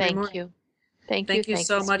 Couldn't agree Thank more. you. Thank you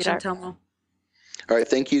so much, sweetheart. Antelmo. All right,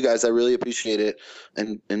 thank you guys. I really appreciate it,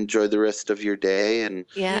 and enjoy the rest of your day. And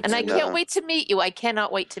Yeah, and I can't wait to meet you. I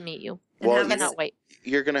cannot wait to meet you. Well, I cannot wait.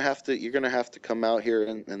 You're gonna have to come out here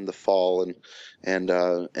in the fall,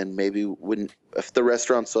 and maybe if the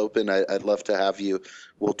restaurant's open, I'd love to have you.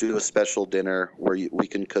 We'll do a special dinner where we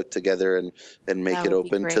can cook together and make That it would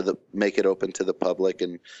be open to the public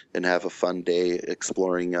and have a fun day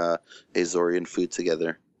exploring Azorian food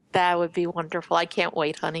together. That would be wonderful. I can't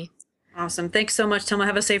wait, honey. Awesome. Thanks so much, Telma.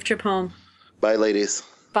 Have a safe trip home. Bye, ladies.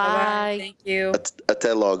 Bye. Thank you.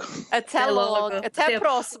 Até logo. Até logo. Até a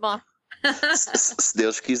próxima. Se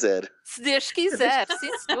Deus quiser. Se Deus quiser,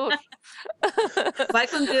 sim, senhor. Vai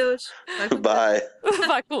com Deus. Vai com Bye.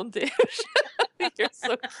 Vai com Deus. You're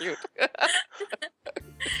so cute.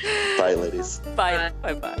 Bye, ladies. Bye.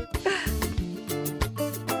 Bye.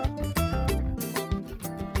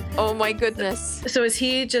 Oh my goodness. So is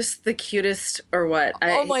he just the cutest or what?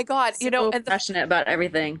 Oh my God. So and passionate about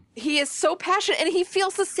everything. he is so passionate and he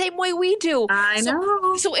feels the same way we do. I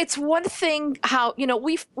know. So it's one thing how,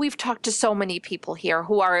 we've talked to so many people here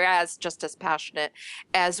who are just as passionate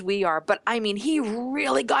as we are. But I mean, he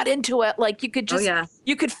really got into it. Like you could just,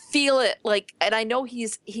 you could feel it. Like, and I know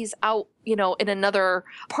he's out, in another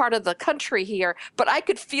part of the country here, but I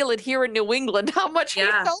could feel it here in New England, how much he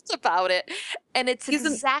felt about it. And it's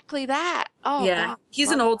exactly that. Oh, yeah. God.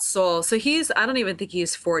 He's an old soul. So I don't even think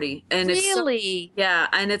he's 40. And really?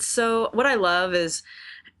 And it's so, what I love is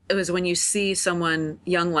when you see someone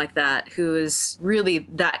young like that who is really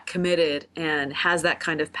that committed and has that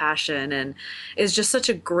kind of passion and is just such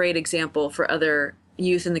a great example for other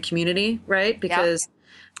youth in the community, right? Because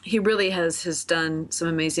he really has done some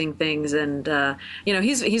amazing things, and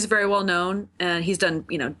he's very well known, and he's done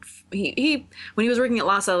he when he was working at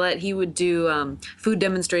La Salette, he would do food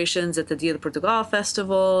demonstrations at the Dia de Portugal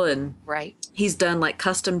festival, and he's done like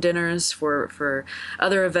custom dinners for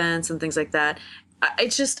other events and things like that.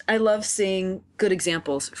 I love seeing good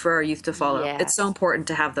examples for our youth to follow. Yes. It's so important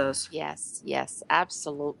to have those. Yes,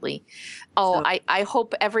 absolutely. Oh, I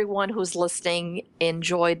hope everyone who's listening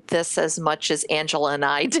enjoyed this as much as Angela and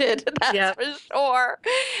I did. That's for sure.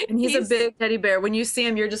 And he's a big teddy bear. When you see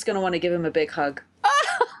him, you're just going to want to give him a big hug.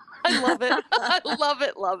 I love it. I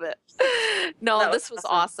love it. No, this was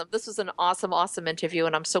awesome. This was an awesome interview.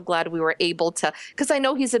 And I'm so glad we were able to, because I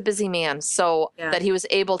know he's a busy man. So that he was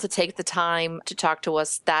able to take the time to talk to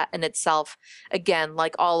us, that in itself, again,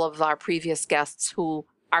 like all of our previous guests who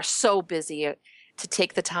are so busy, to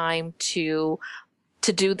take the time to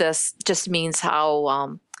do this just means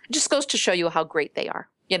how, just goes to show you how great they are,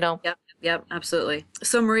 Yep, absolutely.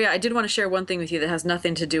 So, Maria, I did want to share one thing with you that has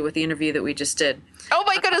nothing to do with the interview that we just did. Oh,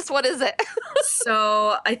 my goodness. What is it?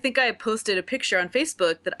 So, I think I posted a picture on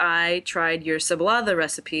Facebook that I tried your cebolada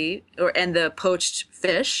recipe and the poached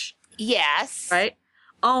fish. Yes. Right?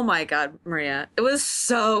 Oh, my God, Maria. It was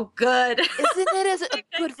so good. Isn't it? Is it a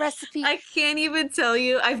good recipe? I can't even tell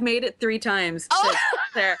you. I've made it 3 times. Oh.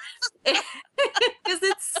 There. Because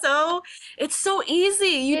it's so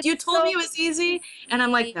easy. You told me it was easy, and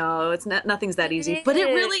I'm like, no, it's not. Nothing's that easy, but it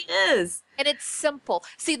really is. And it's simple.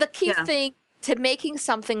 See, the key thing to making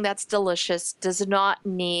something that's delicious does not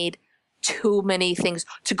need too many things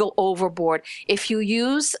to go overboard. If you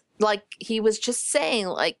use, like he was just saying,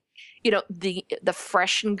 like, the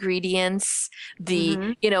fresh ingredients,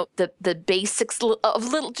 the the basics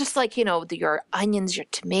of little, just like your onions, your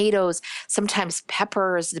tomatoes, sometimes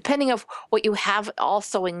peppers, depending of what you have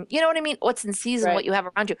also in, what I mean, what's in season, what you have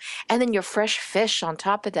around you, and then your fresh fish on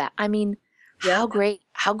top of that. I mean, how great.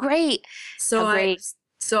 So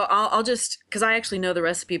I'll just, because I actually know the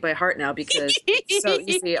recipe by heart now because it's so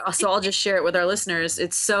easy. So I'll just share it with our listeners.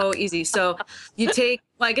 It's so easy. So you take,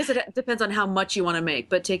 well, I guess it depends on how much you want to make,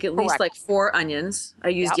 but take at least like 4 onions. I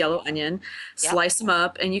used yellow onion, slice them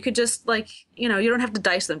up, and you could just you don't have to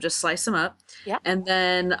dice them, just slice them up. And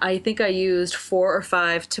then I think I used 4 or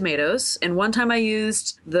 5 tomatoes. And one time I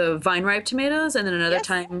used the vine ripe tomatoes, and then another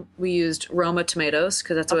time we used Roma tomatoes,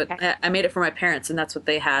 because that's what I made it for my parents, and that's what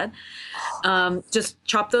they had. Just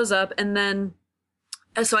chop those up, and then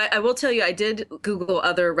So I will tell you, I did Google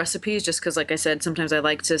other recipes just because, like I said, sometimes I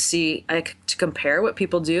like to to compare what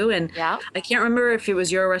people do. And Yeah. I can't remember if it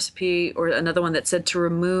was your recipe or another one that said to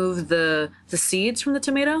remove the seeds from the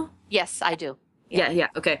tomato. Yes, I do. Yeah.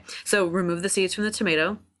 Okay. So remove the seeds from the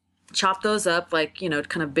tomato, chop those up like,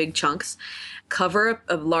 kind of big chunks, cover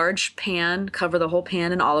a large pan, cover the whole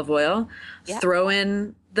pan in olive oil, Yeah. throw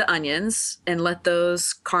in the onions and let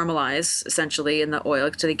those caramelize essentially in the oil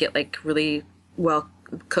until they get like really well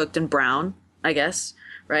cooked and brown, I guess.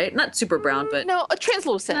 Right? Not super brown, but No, a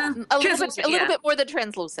translucent. translucent, A little yeah. bit more than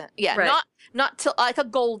translucent. Yeah, Right. not till like a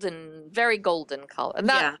golden, very golden color.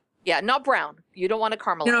 Yeah. Yeah, not brown. You don't want to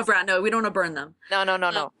caramelize. Brown. No, we don't want to burn them.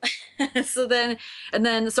 No.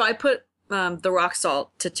 So I put the rock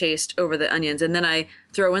salt to taste over the onions, and then I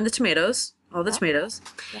throw in the tomatoes, all the tomatoes,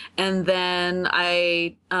 and then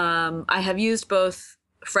I have used both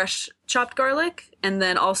fresh chopped garlic, and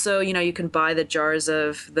then also you can buy the jars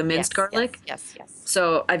of the minced garlic. Yes.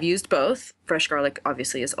 So I've used both. Fresh garlic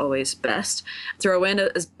obviously is always best. Throw in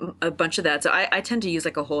a bunch of that. So I tend to use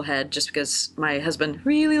like a whole head just because my husband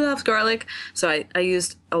really loves garlic. So I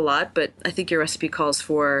used a lot, but I think your recipe calls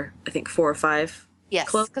for, I think, 4 or 5 Yes,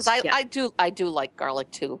 cloves. because Yeah. I do like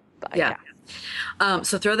garlic too. But Yeah.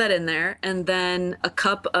 So throw that in there, and then a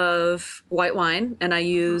cup of white wine, and I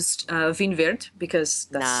used Vin Verde because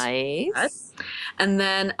that's Nice. and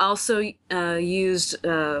then also used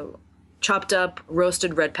chopped up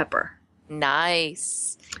roasted red pepper.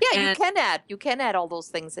 Nice. Yeah, And- you can add all those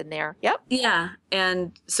things in there. Yep. Yeah,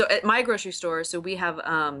 and so at my grocery store, so we have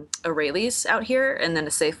a Rayleigh's out here, and then a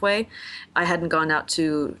Safeway. I hadn't gone out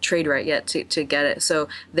to Trade Right yet to get it, so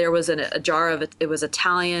there was a jar of it. It was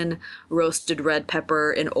Italian roasted red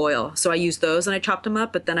pepper in oil. So I used those and I chopped them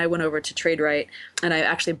up. But then I went over to Trade Right, and I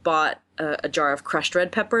actually bought a jar of crushed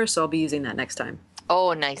red pepper. So I'll be using that next time.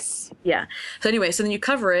 Oh, nice. Yeah. So anyway, so then you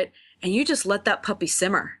cover it and you just let that puppy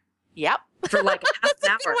simmer Yep. for like half That's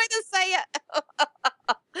an a good hour, way to say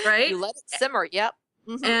it. right? You let it simmer. Yep.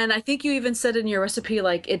 Mhm. And I think you even said in your recipe,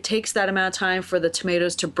 like it takes that amount of time for the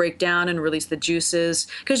tomatoes to break down and release the juices.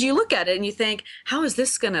 Because you look at it and you think, how is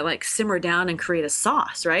this going to like simmer down and create a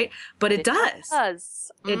sauce, right? But it does.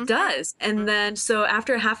 It does. And then, so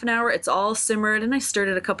after half an hour, it's all simmered, and I stirred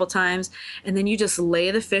it a couple times. And then you just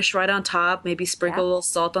lay the fish right on top, maybe sprinkle a little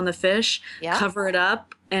salt on the fish, Yeah. cover it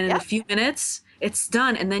up, and in a few minutes, it's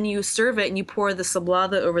done. And then you serve it and you pour the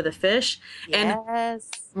cebolada over the fish. And Yes.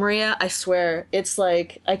 Maria, I swear, it's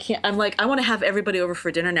like, I'm like, I want to have everybody over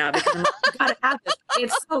for dinner now because I'm like, you gotta have this.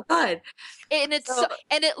 It's so good. And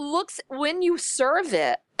and it looks, when you serve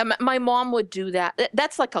it, my mom would do that.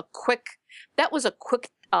 That was a quick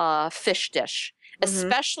fish dish,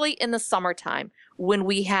 especially in the summertime when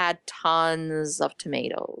we had tons of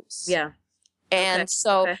tomatoes. Yeah. And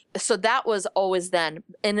Okay. so that was always then.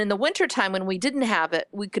 And in the wintertime when we didn't have it,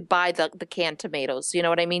 we could buy the canned tomatoes. You know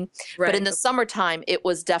what I mean? Right. But in the summertime, it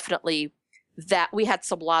was definitely that we had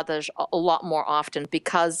sabladas a lot more often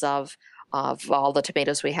because of all the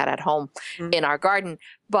tomatoes we had at home in our garden.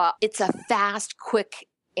 But it's a fast, quick,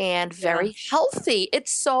 and very healthy. It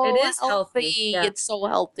is healthy. Yeah. It's so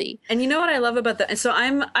healthy. And you know what I love about that? And so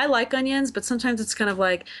I like onions, but sometimes it's kind of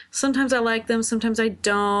like, sometimes I like them, sometimes I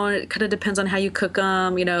don't. It kind of depends on how you cook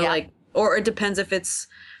them, like, or it depends if it's,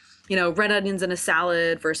 red onions in a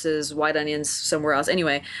salad versus white onions somewhere else.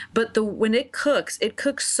 Anyway, but when it cooks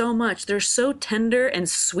so much. They're so tender and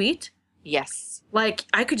sweet. Yes. Like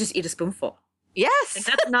I could just eat a spoonful. Yes. And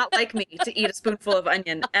that's not like me to eat a spoonful of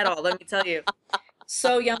onion at all, let me tell you.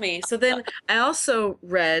 So yummy. So then I also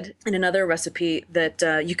read in another recipe that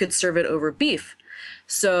you could serve it over beef.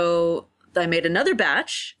 So I made another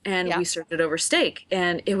batch and we served it over steak,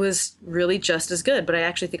 and it was really just as good. But I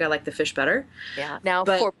actually think I like the fish better. Yeah. Now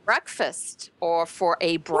for breakfast or for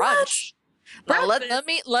a brunch. Now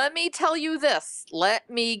let me tell you this. Let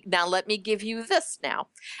me give you this now.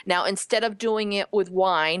 Now, instead of doing it with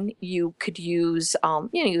wine, you could use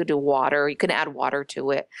you could do water. You can add water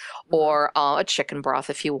to it, or a chicken broth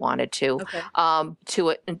if you wanted to. Okay. To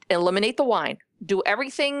it, and eliminate the wine. Do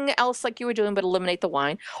everything else like you were doing, but eliminate the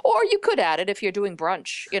wine. Or you could add it if you're doing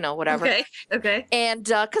brunch. Whatever. Okay. And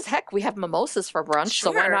because heck, we have mimosas for brunch,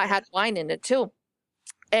 so why not add wine in it too?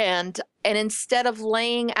 And instead of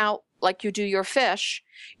laying out like you do your fish,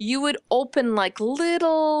 you would open like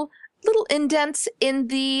little indents in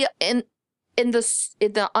the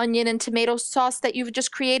onion and tomato sauce that you've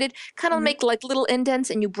just created. Kind of make like little indents,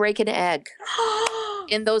 and you break an egg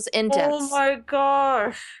in those indents. Oh my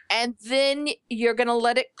gosh. And then you're going to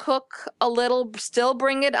let it cook a little, still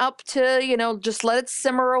bring it up to, just let it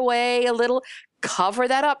simmer away a little, cover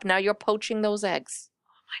that up. Now you're poaching those eggs.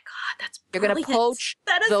 God, that's You're going to brilliant. poach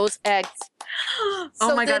That is those eggs. Oh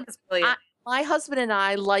So my then God, that's brilliant. my husband and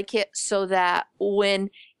I like it so that when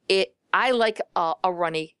I like a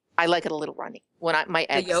runny, I like it a little runny when my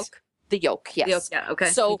eggs. The yolk, yes. The yolk, yeah, okay.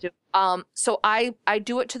 So, Me too. so I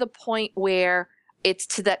do it to the point where it's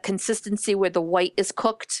to that consistency where the white is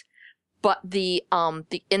cooked, but the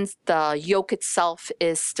yolk itself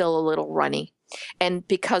is still a little runny. And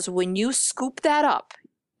because when you scoop that up,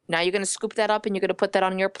 now you're going to scoop that up and you're going to put that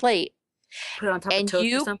on your plate. Put it on top of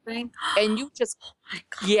toast or something. And you just,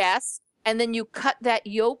 yes. And then you cut that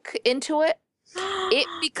yolk into it. It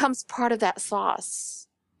becomes part of that sauce.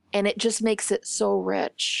 And it just makes it so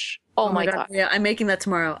rich. Oh my God. Yeah, I'm making that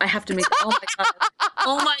tomorrow. I have to make it. Oh my God.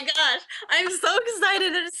 Oh my gosh. I'm so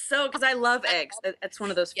excited. Because I love eggs. It's one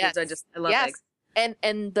of those foods I love eggs.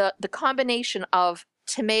 And the combination of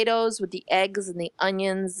tomatoes with the eggs and the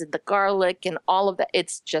onions and the garlic and all of that,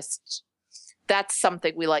 it's just, that's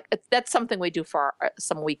something we like. That's something we do for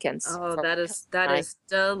some weekends. Oh, that is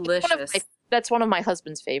delicious. That's one of my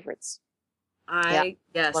husband's favorites. Yes.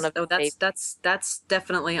 That's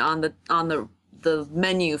definitely on the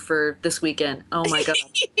menu for this weekend. Oh my God.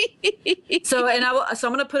 So I'm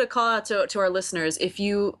going to put a call out to our listeners. If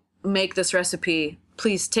you make this recipe,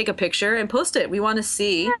 please take a picture and post it. We want to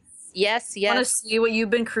see. Yes. We want to see what you've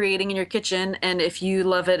been creating in your kitchen and if you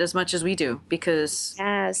love it as much as we do, because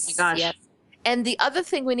yes. Oh my gosh. Yes. And the other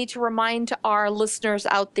thing we need to remind our listeners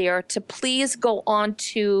out there to please go on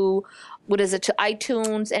to, to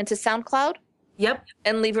iTunes and to SoundCloud. Yep.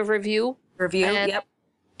 And leave a review. Yep.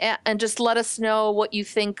 And just let us know what you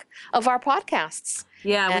think of our podcasts.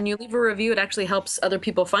 Yeah, when you leave a review, it actually helps other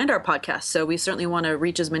people find our podcast. So we certainly want to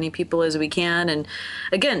reach as many people as we can. And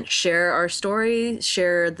again, share our story,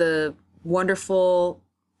 share the wonderful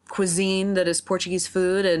cuisine that is Portuguese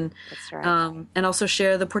food, and that's right. And also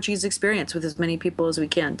share the Portuguese experience with as many people as we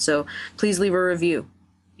can. So please leave a review.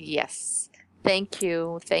 Yes. Thank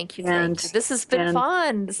you. And this has been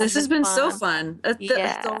fun. This has been so fun.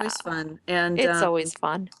 It's always fun. And it's always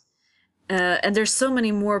fun. And there's so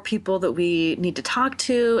many more people that we need to talk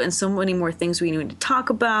to and so many more things we need to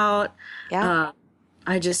talk about. Yeah.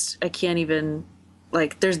 I can't even,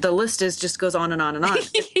 the list just goes on and on and on.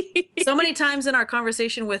 So many times in our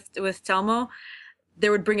conversation with Telmo, they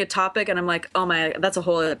would bring a topic and I'm like, oh my, that's a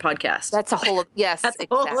whole other podcast. That's a whole, yes. That's a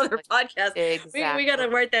whole other podcast. Exactly. We got to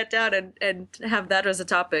write that down and have that as a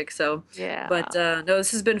topic. So, yeah. But no,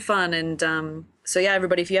 this has been fun. And so yeah,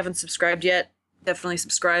 everybody, if you haven't subscribed yet, definitely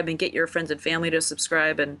subscribe and get your friends and family to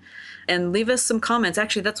subscribe and leave us some comments.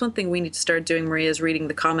 Actually, that's one thing we need to start doing, Maria, is reading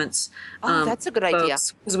the comments. Oh, that's a good idea.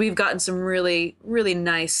 Because we've gotten some really, really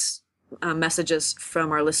nice messages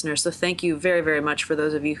from our listeners. So thank you very, very much for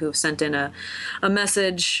those of you who have sent in a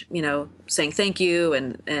message, saying thank you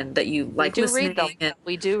and that you like listening.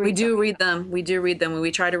 We do read them. We do read them. And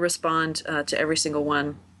we try to respond to every single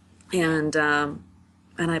one.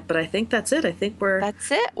 But I think that's it.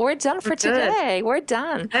 That's it. We're done for today. We're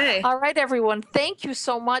done. Hey. All right, everyone. Thank you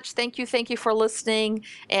so much. Thank you for listening.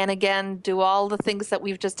 And again, do all the things that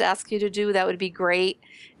we've just asked you to do. That would be great.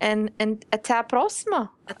 And até a próxima.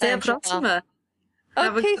 Até a próxima.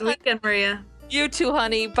 Have a good weekend, Maria. You too,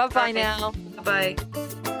 honey. Bye-bye now. Bye.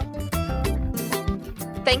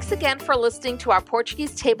 Thanks again for listening to our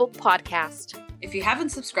Portuguese Table podcast. If you haven't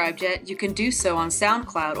subscribed yet, you can do so on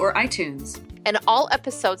SoundCloud or iTunes. And all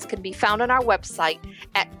episodes can be found on our website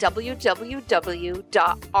at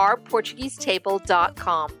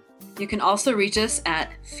www.ourportuguesetable.com. You can also reach us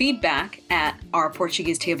at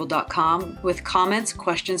feedback@ourportuguesetable.com with comments,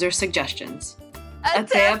 questions, or suggestions.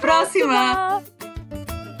 Até a próxima!